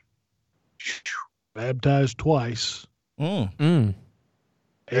church, baptized twice.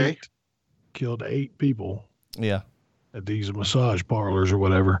 Killed 8 people. Yeah. At these massage parlors or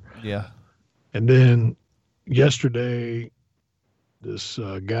whatever. Yeah. And then yesterday, this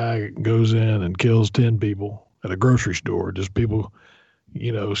guy goes in and kills 10 people at a grocery store. Just people,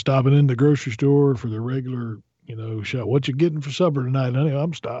 stopping in the grocery store for their regular, shop. What you getting for supper tonight, honey?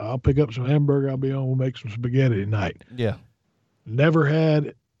 I'll pick up some hamburger. I'll be on. We'll make some spaghetti tonight. Yeah. never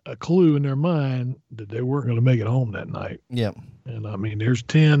had a clue in their mind that they weren't going to make it home that night. Yep. And I mean, there's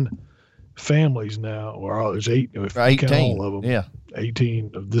 10 families now, or there's 8 if you 18. count all of them. Yeah.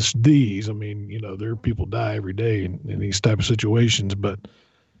 18 of these. I mean, there are people die every day in these type of situations, but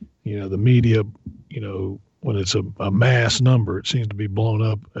the media, when it's a mass number, it seems to be blown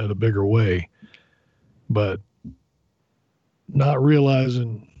up in a bigger way. But not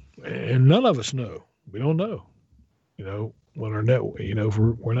realizing, and none of us know. We don't know. When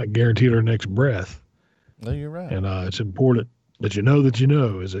we're not guaranteed our next breath. No, you're right. And it's important that you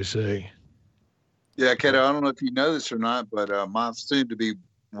know, as they say. Yeah, Kato, I don't know if you know this or not, but my soon-to-be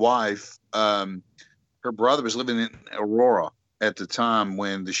wife, her brother was living in Aurora at the time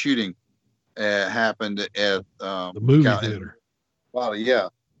when the shooting happened at the movie theater. Well, yeah.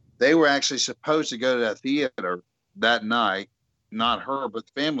 They were actually supposed to go to that theater that night, not her, but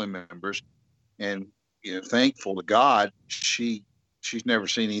family members. And, thankful to God, she's never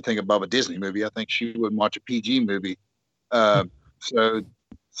seen anything above a Disney movie. I think she wouldn't watch a PG movie. So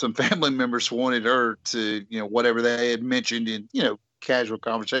some family members wanted her to, whatever they had mentioned in, casual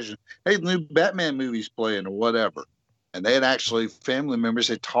conversation. Hey, the new Batman movie's playing or whatever. And they had actually, family members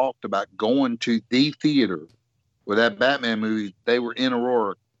had talked about going to the theater with that Batman movie. They were in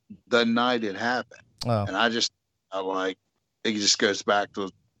Aurora the night it happened. Wow. And it just goes back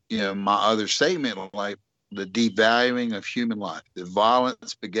to, my other statement, like the devaluing of human life. The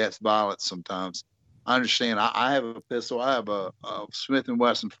violence begets violence sometimes. I understand. I have a pistol. I have a Smith &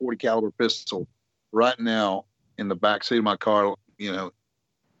 Wesson 40 caliber pistol right now in the back seat of my car,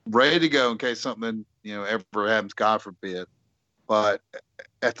 ready to go in case something, ever happens, God forbid. But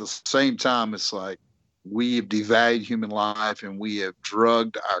at the same time, it's like we have devalued human life and we have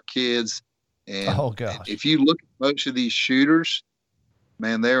drugged our kids. And oh, gosh. If you look at most of these shooters,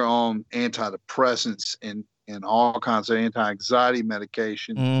 man, they're on antidepressants and all kinds of anti-anxiety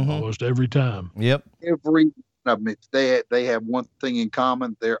medication. Mm-hmm. Almost every time. Yep. Every one of them, they have one thing in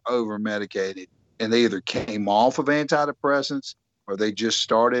common: they're over-medicated, and they either came off of antidepressants or they just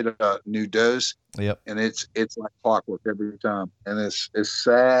started a new dose. Yep. And it's like clockwork every time, and it's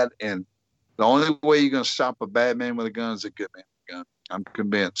sad. And the only way you're going to stop a bad man with a gun is a good man with a gun. I'm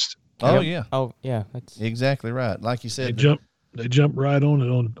convinced. Oh yeah. Oh yeah. That's exactly right. Like you said, They jump right on it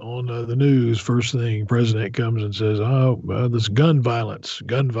on the news. First thing, president comes and says, this gun violence.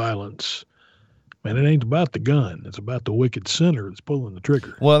 Man, it ain't about the gun. It's about the wicked sinner that's pulling the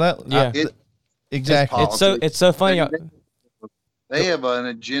trigger. Well, exactly. It's so funny. They have an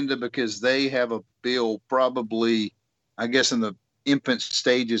agenda because they have a bill, probably, I guess, in the infant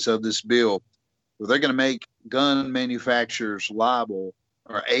stages of this bill, where they're going to make gun manufacturers liable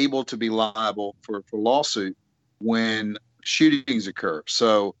or able to be liable for lawsuit when shootings occur.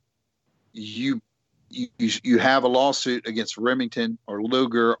 So you have a lawsuit against Remington or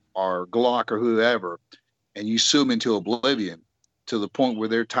Luger or Glock or whoever, and you sue them into oblivion to the point where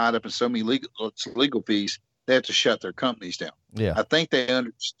they're tied up in so many legal fees, they have to shut their companies down. Yeah. I think they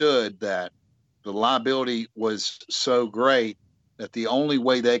understood that the liability was so great that the only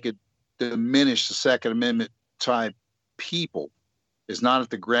way they could diminish the Second Amendment type people is not at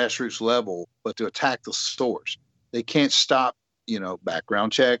the grassroots level, but to attack the source. They can't stop,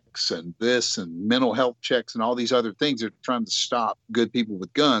 background checks and this and mental health checks and all these other things. They're trying to stop good people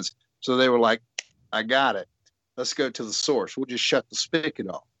with guns. So they were like, I got it. Let's go to the source. We'll just shut the spigot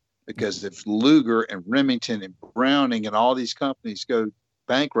off. Because if Luger and Remington and Browning and all these companies go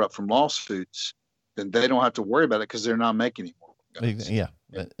bankrupt from lawsuits, then they don't have to worry about it because they're not making any more guns. Yeah.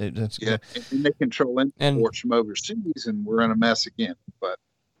 And they control imports from overseas, and we're in a mess again. But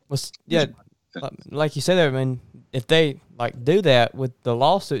like you said there, I mean, if they do that with the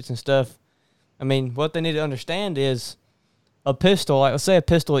lawsuits and stuff, I mean, what they need to understand is a pistol. Like, let's say a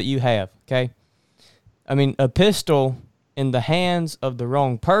pistol that you have, okay? I mean, a pistol in the hands of the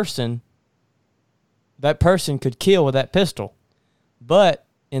wrong person, that person could kill with that pistol. But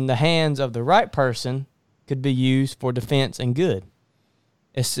in the hands of the right person, could be used for defense and good.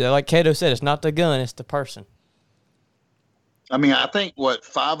 It's like Cato said, it's not the gun, it's the person. I mean, I think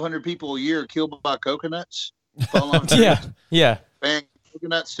 500 people a year are killed by coconuts. Yeah. Bang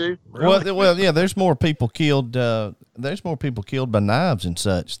coconuts too. Really? Well, yeah. There's more people killed. There's more people killed by knives and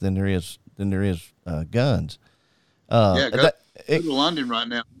such than there is guns. Go to London right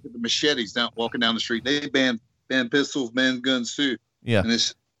now. Look at the machetes walking down the street. They ban pistols, ban guns too. Yeah, and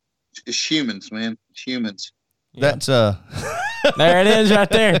it's humans, man. It's humans. Yeah. That's there it is, right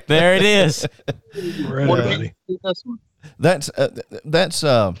there. There it is. That's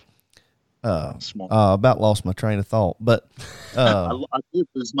about lost my train of thought, but I did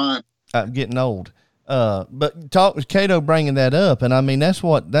lose mine. I'm getting old. But Cato bringing that up, and I mean that's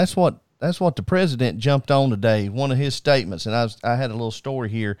what the president jumped on today. One of his statements, and I had a little story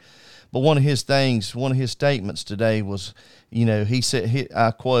here, but one of his statements today was, he said,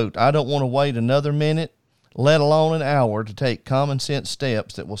 I quote, "I don't want to wait another minute, let alone an hour, to take common sense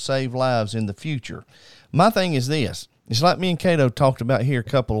steps that will save lives in the future." My thing is this: it's like me and Cato talked about here a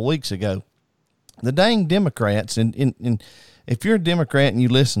couple of weeks ago. The dang Democrats, and if you're a Democrat and you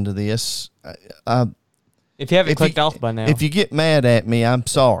listen to this, if you haven't clicked off by now, if you get mad at me, I'm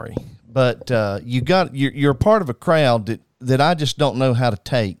sorry, but you're part of a crowd that I just don't know how to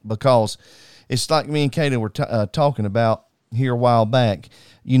take, because it's like me and Cato were talking about here a while back.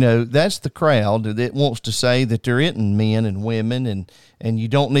 That's the crowd that wants to say that there isn't men and women, and you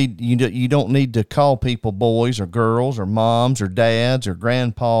don't need to call people boys or girls or moms or dads or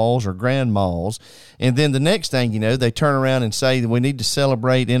grandpas or grandmas. And then the next thing they turn around and say that we need to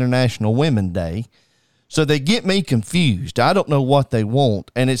celebrate International Women's Day. So they get me confused. I don't know what they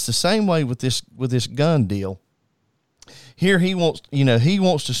want. And it's the same way with this gun deal. Here he wants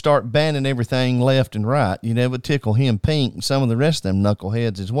to start banning everything left and right. It would tickle him pink and some of the rest of them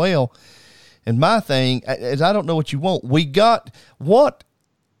knuckleheads as well. And my thing is, I don't know what you want. We got what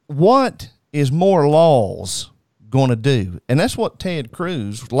is more laws going to do? And that's what Ted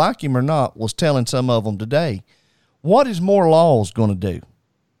Cruz, like him or not, was telling some of them today. What is more laws going to do?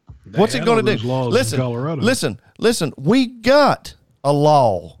 What's it going to do? Listen. We got a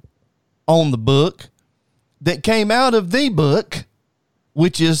law on the book that came out of the book,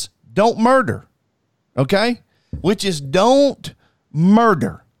 which is don't murder. Okay? Which is don't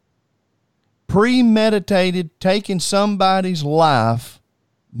murder. Premeditated, taking somebody's life,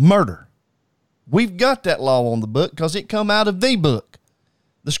 murder. We've got that law on the book because it come out of the book,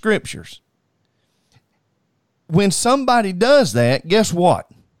 the scriptures. When somebody does that, guess what?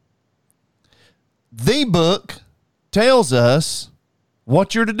 The book tells us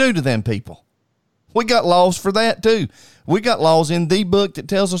what you're to do to them people. We got laws for that too. We got laws in the book that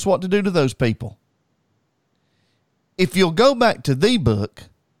tells us what to do to those people. If you'll go back to the book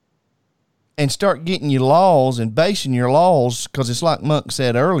and start getting your laws and basing your laws, because it's like Monk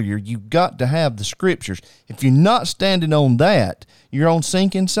said earlier, you've got to have the scriptures. If you're not standing on that, you're on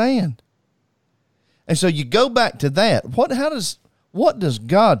sinking sand. And so you go back to that. What does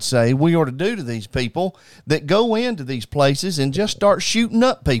God say we ought to do to these people that go into these places and just start shooting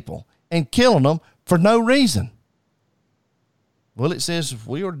up people and killing them for no reason? Well, it says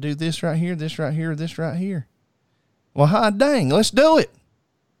we ought to do this right here, this right here, this right here. Well, hot dang, let's do it.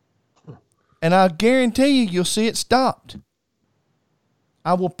 And I guarantee you'll see it stopped.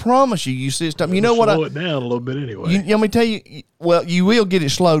 I will promise you see it stopped. You know what? Slow it down a little bit anyway. Let me tell you, well, you will get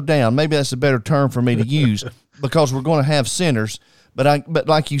it slowed down. Maybe that's a better term for me to use because we're going to have sinners. But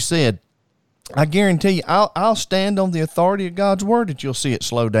like you said, I guarantee you, I'll stand on the authority of God's word that you'll see it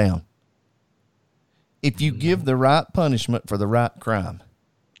slow down. If you give the right punishment for the right crime.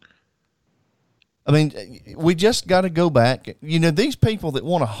 I mean, we just got to go back. These people that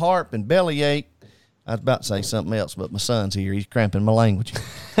want to harp and bellyache, I was about to say something else, but my son's here. He's cramping my language.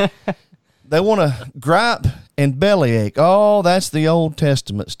 They want to gripe and bellyache. Oh, that's the Old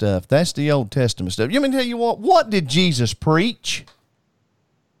Testament stuff. That's the Old Testament stuff. Let me tell you what did Jesus preach?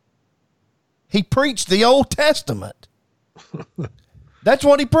 He preached the Old Testament. That's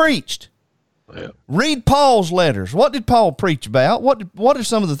what he preached. Yeah. Read Paul's letters. What did Paul preach about? What are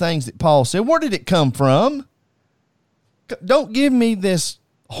some of the things that Paul said? Where did it come from? Don't give me this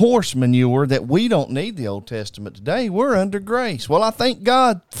horse manure that we don't need the Old Testament today. We're under grace. Well, I thank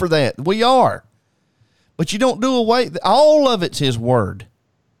God for that. We are. But you don't do away. All of it's his word.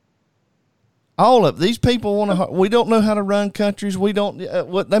 All of it. These people want to. We don't know how to run countries. We don't.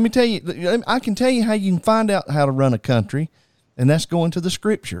 Let me tell you. I can tell you how you can find out how to run a country, and that's going to the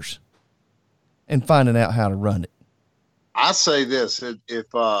scriptures and finding out how to run it. I say this: if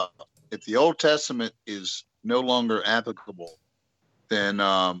the Old Testament is no longer applicable, then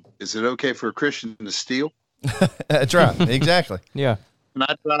is it okay for a Christian to steal? That's right. Exactly. Yeah.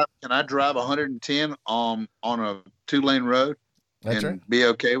 Can I drive 110 on a 2-lane road and be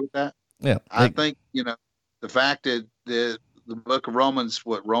okay with that? Yeah. I think the fact that the book of Romans,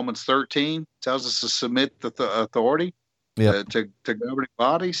 Romans 13 tells us to submit the authority to governing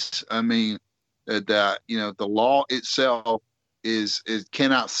bodies. I mean, that the law itself is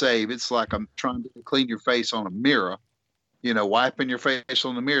cannot save. It's like I'm trying to clean your face on a mirror. Wiping your face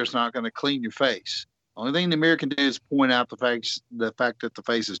on the mirror is not going to clean your face. Only thing the mirror can do is point out the fact that the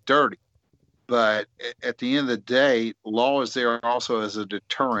face is dirty. But at the end of the day, law is there also as a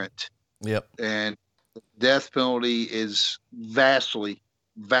deterrent. Yep. And the death penalty is vastly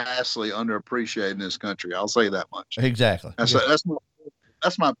vastly underappreciated in this country. I'll say that much. Exactly.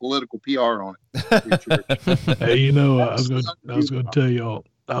 That's my political PR on it. Hey, you know, I was going to tell y'all.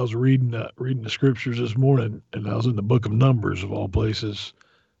 I was reading the scriptures this morning, and I was in the book of Numbers of all places,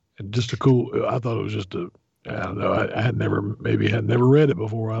 and just a cool. I thought it was just a. I don't know. I had never read it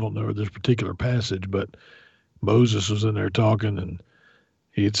before. I don't know this particular passage, but Moses was in there talking, and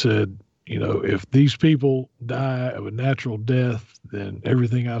he had said, you know, if these people die of a natural death, then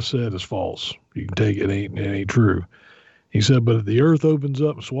everything I've said is false. You can take it, it ain't true. He said, but if the earth opens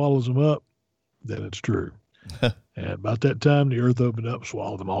up and swallows them up, then it's true. And about that time, the earth opened up,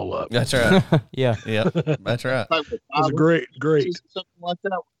 swallowed them all up. That's right. Yeah. That's right. It was a great. Something like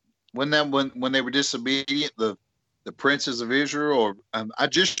that. When they were disobedient, the princes of Israel, or I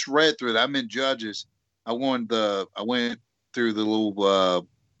just read through it. I'm in Judges. I went through the little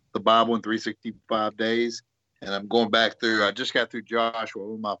the Bible in 365 days, and I'm going back through. I just got through Joshua,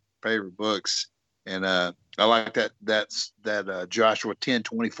 one of my favorite books, and I like that Joshua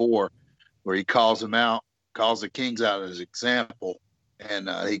 10:24, where he calls the kings out as example, and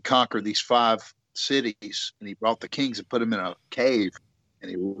he conquered these 5 cities, and he brought the kings and put them in a cave, and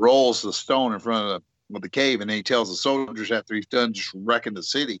he rolls the stone in front of the cave, and then he tells the soldiers after he's done just wrecking the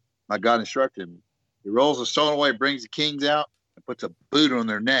city, like God instructed him. He rolls the stone away, brings the kings out, and puts a boot on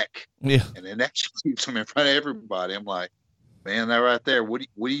their neck. Yeah. And then that keeps them in front of everybody. I'm like, man, that right there. What do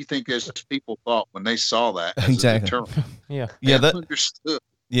you think those people thought when they saw that? Exactly. Yeah. Yeah. They understood.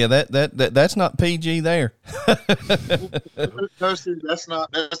 Yeah. That's not PG there. That's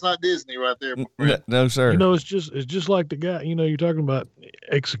not Disney right there. My friend. No, sir. You know, it's just like the guy. You know, you're talking about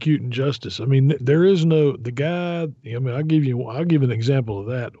executing justice. I mean, there is no the guy. I mean, I'll give an example of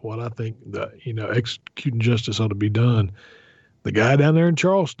that. What I think executing justice ought to be done. The guy down there in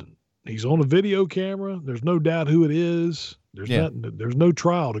Charleston, he's on a video camera. There's no doubt who it is. There's no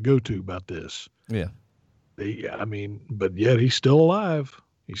trial to go to about this. Yeah. But yet he's still alive.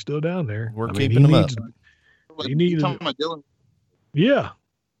 He's still down there. We're keeping him up. He needs. Talking about Dylan. Yeah.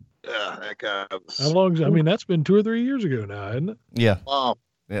 Yeah, that guy. How long? That's been 2 or 3 years ago now, isn't it? Yeah.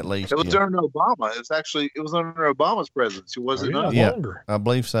 At least. It was under Obama. It was under Obama's presidency, was it not? Yeah. Longer. I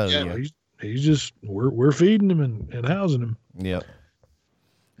believe so. Yeah. He's just we're feeding him and housing him. Yep.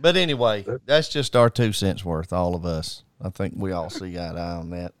 But anyway, that's just our 2 cents worth, all of us. I think we all see eye to eye on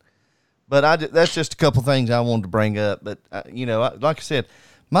that. But that's just a couple things I wanted to bring up. But, like I said,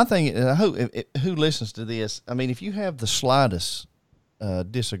 my thing, who listens to this, I mean, if you have the slightest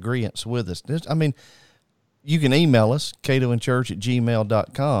disagreements with us, you can email us,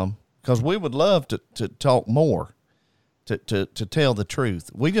 catoandchurch@gmail.com, because we would love to talk more, to tell the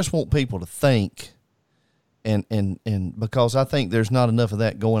truth. We just want people to think, and because I think there's not enough of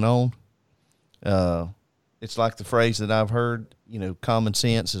that going on. It's like the phrase that I've heard, common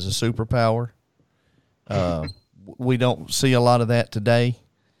sense is a superpower. We don't see a lot of that today.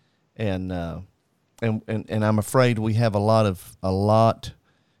 And I'm afraid we have a lot,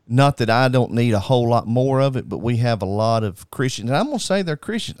 not that I don't need a whole lot more of it, but we have a lot of Christians. And I'm going to say they're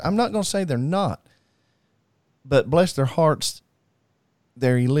Christians. I'm not going to say they're not, but bless their hearts,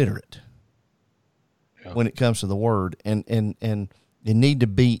 they're illiterate when it comes to the word. And you need to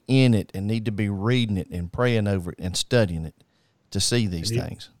be in it and need to be reading it and praying over it and studying it to see these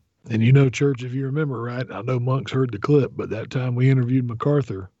things. And church, if you remember right, I know Monk's heard the clip, but that time we interviewed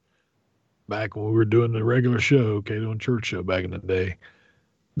MacArthur back when we were doing the regular show, Cato and Church show back in the day,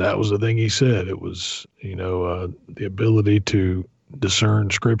 that was the thing he said. It was, the ability to discern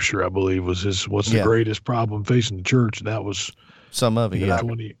scripture, I believe, was the greatest problem facing the church. And that was some of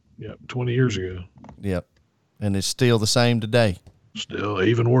it, 20 years ago. Yep. And it's still the same today. Still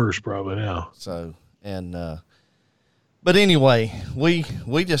even worse probably now. So, but anyway, we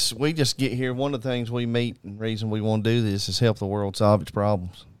just get here. One of the things we meet and reason we want to do this is help the world solve its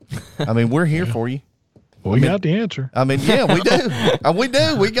problems. I mean, we're here for you. We got the answer. I mean, yeah, we do. We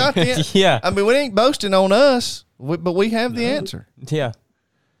do. We got the answer. Yeah. I mean, we ain't boasting on us, but we have the answer. Yeah.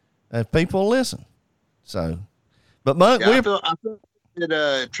 If people listen. So, but Monk, I feel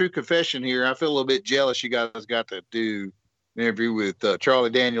that true confession here. I feel a little bit jealous you guys got to do an interview with Charlie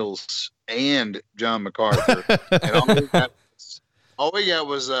Daniels and John MacArthur. And all we got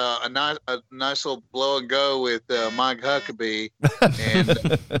was a nice little blow and go with Mike Huckabee, and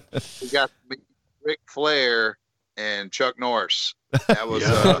we got to meet Ric Flair and Chuck Norris. That was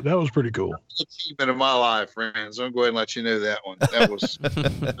that was pretty cool. Achievement of my life, friends. I'm going to let you know that one. That was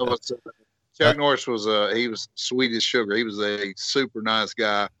Chuck Norris was he was sweet as sugar. He was a super nice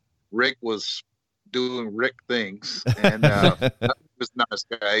guy. Rick was doing Rick things, and he was a nice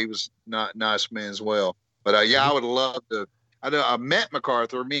guy. He was not nice man as well. But I would love to. I know I met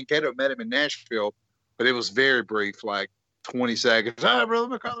MacArthur. Me and Cato met him in Nashville, but it was very brief, like 20 seconds. Hi, brother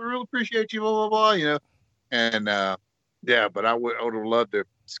MacArthur, really appreciate you, blah, blah, blah, you know. And yeah, but I would have loved to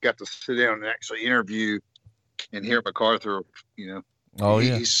got to sit down and actually interview and hear MacArthur, you know. Oh,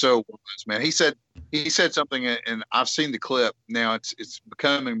 yeah. He's so wise, man. He said something, and I've seen the clip. Now it's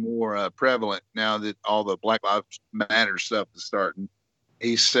becoming more prevalent now that all the Black Lives Matter stuff is starting.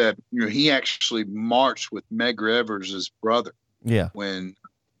 He said, you know, he actually marched with Medgar Evers' brother. Yeah. When,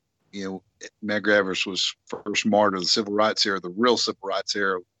 you know, Medgar Evers was first martyr of the civil rights era, the real civil rights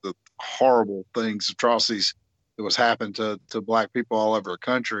era, the horrible things, atrocities that was happening to Black people all over the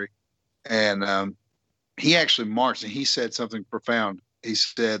country. And he actually marched, and he said something profound. He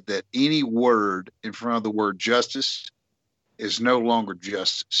said that any word in front of the word justice is no longer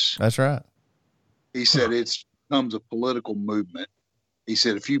justice. That's right. He said it becomes a political movement. He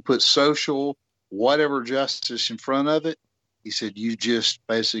said if you put social, whatever justice in front of it, he said you just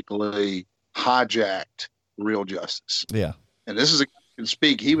basically hijacked real justice. Yeah. And this is a guy who can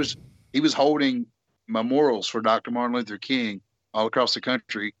speak. He was holding memorials for Dr. Martin Luther King all across the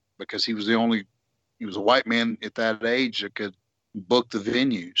country because he was a white man at that age that could book the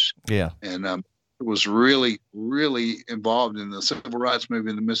venues. Yeah. And was really, really involved in the civil rights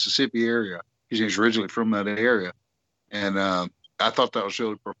movement in the Mississippi area. He's originally from that area. And I thought that was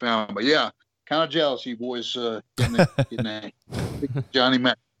really profound. But yeah, kind of jealous you boys getting that Johnny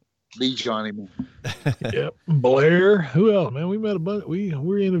Mac. The Johnny Mac. Yep. Blair. Who else, man? We met a bunch. We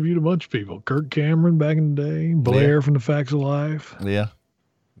interviewed a bunch of people. Kirk Cameron back in the day. Blair from the Facts of Life. Yeah.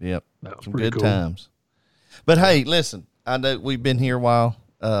 Yep. That was some pretty good cool. times. But hey, listen, I know we've been here a while.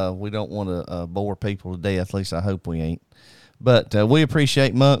 We don't want to bore people to death. At least I hope we ain't. But we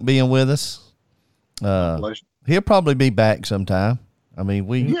appreciate Monk being with us. He'll probably be back sometime. I mean,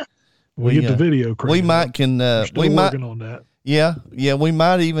 we get the video. We might can. We might working on that. Yeah. We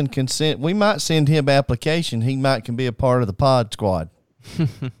might even consent. We might send him application. He might can be a part of the pod squad.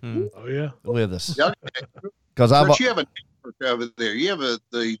 Oh yeah, with us. Because you have a network over there. You have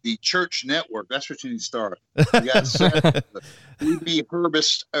the church network. That's what you need to start. You got B.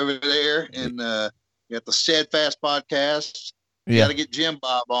 Herbist over there, and you got the Steadfast podcast. You got to get Jim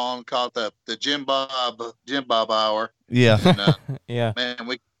Bob on, called the Jim Bob Hour. Yeah, and, yeah. Man,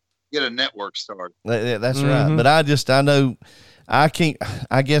 we get a network started. That's right. But I know I can't.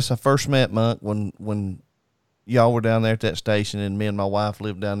 I guess I first met Monk when y'all were down there at that station, and me and my wife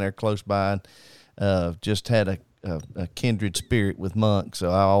lived down there close by, and just had a kindred spirit with Monk. So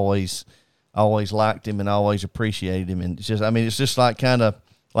I always liked him and always appreciated him. And it's just like kind of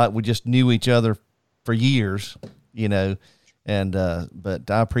like we just knew each other for years, you know. And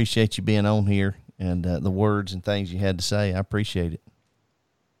but I appreciate you being on here and the words and things you had to say. I appreciate it.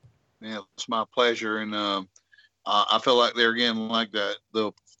 Yeah, it's my pleasure. And I feel like they're again like that.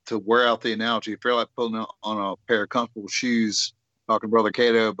 To wear out the analogy, I feel like putting on a pair of comfortable shoes, talking to Brother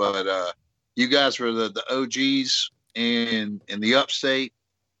Cato. But you guys were the OGs in the upstate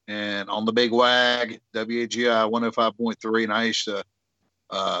and on the big WAG, WAGI 105.3. And I used to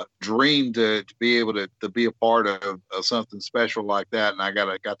dream to be able to be a part of something special like that. And I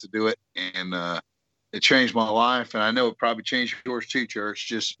got to do it. And it changed my life. And I know it probably changed yours too, Church,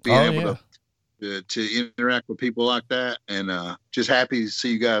 just being able to interact with people like that. And just happy to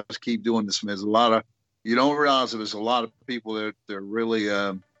see you guys keep doing this. There's a lot of, you don't realize there's a lot of people that they're really,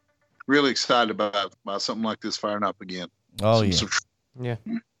 really excited about something like this firing up again. Oh,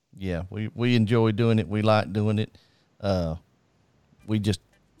 yeah. We enjoy doing it. We like doing it. We just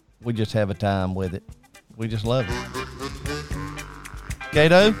have a time with it. We just love it.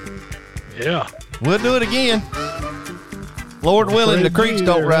 Gato? Yeah. We'll do it again. Lord willing, the creeks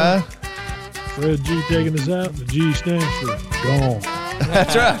don't rise. Fred G taking us out. The G stands for gone.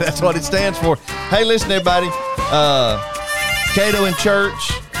 That's right. That's what it stands for. Hey, listen, everybody. Cato and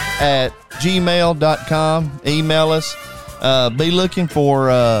Church at gmail.com. Email us. Be looking for,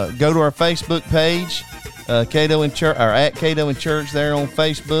 go to our Facebook page, Cato and Church, or at Cato and Church there on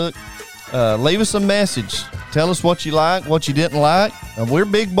Facebook. Leave us a message. Tell us what you like, what you didn't like. We're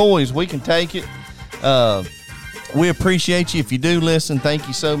big boys. We can take it. We appreciate you. If you do listen, thank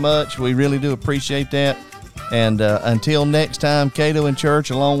you so much. We really do appreciate that. And until next time, Cato and Church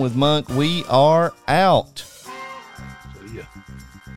along with Monk, we are out.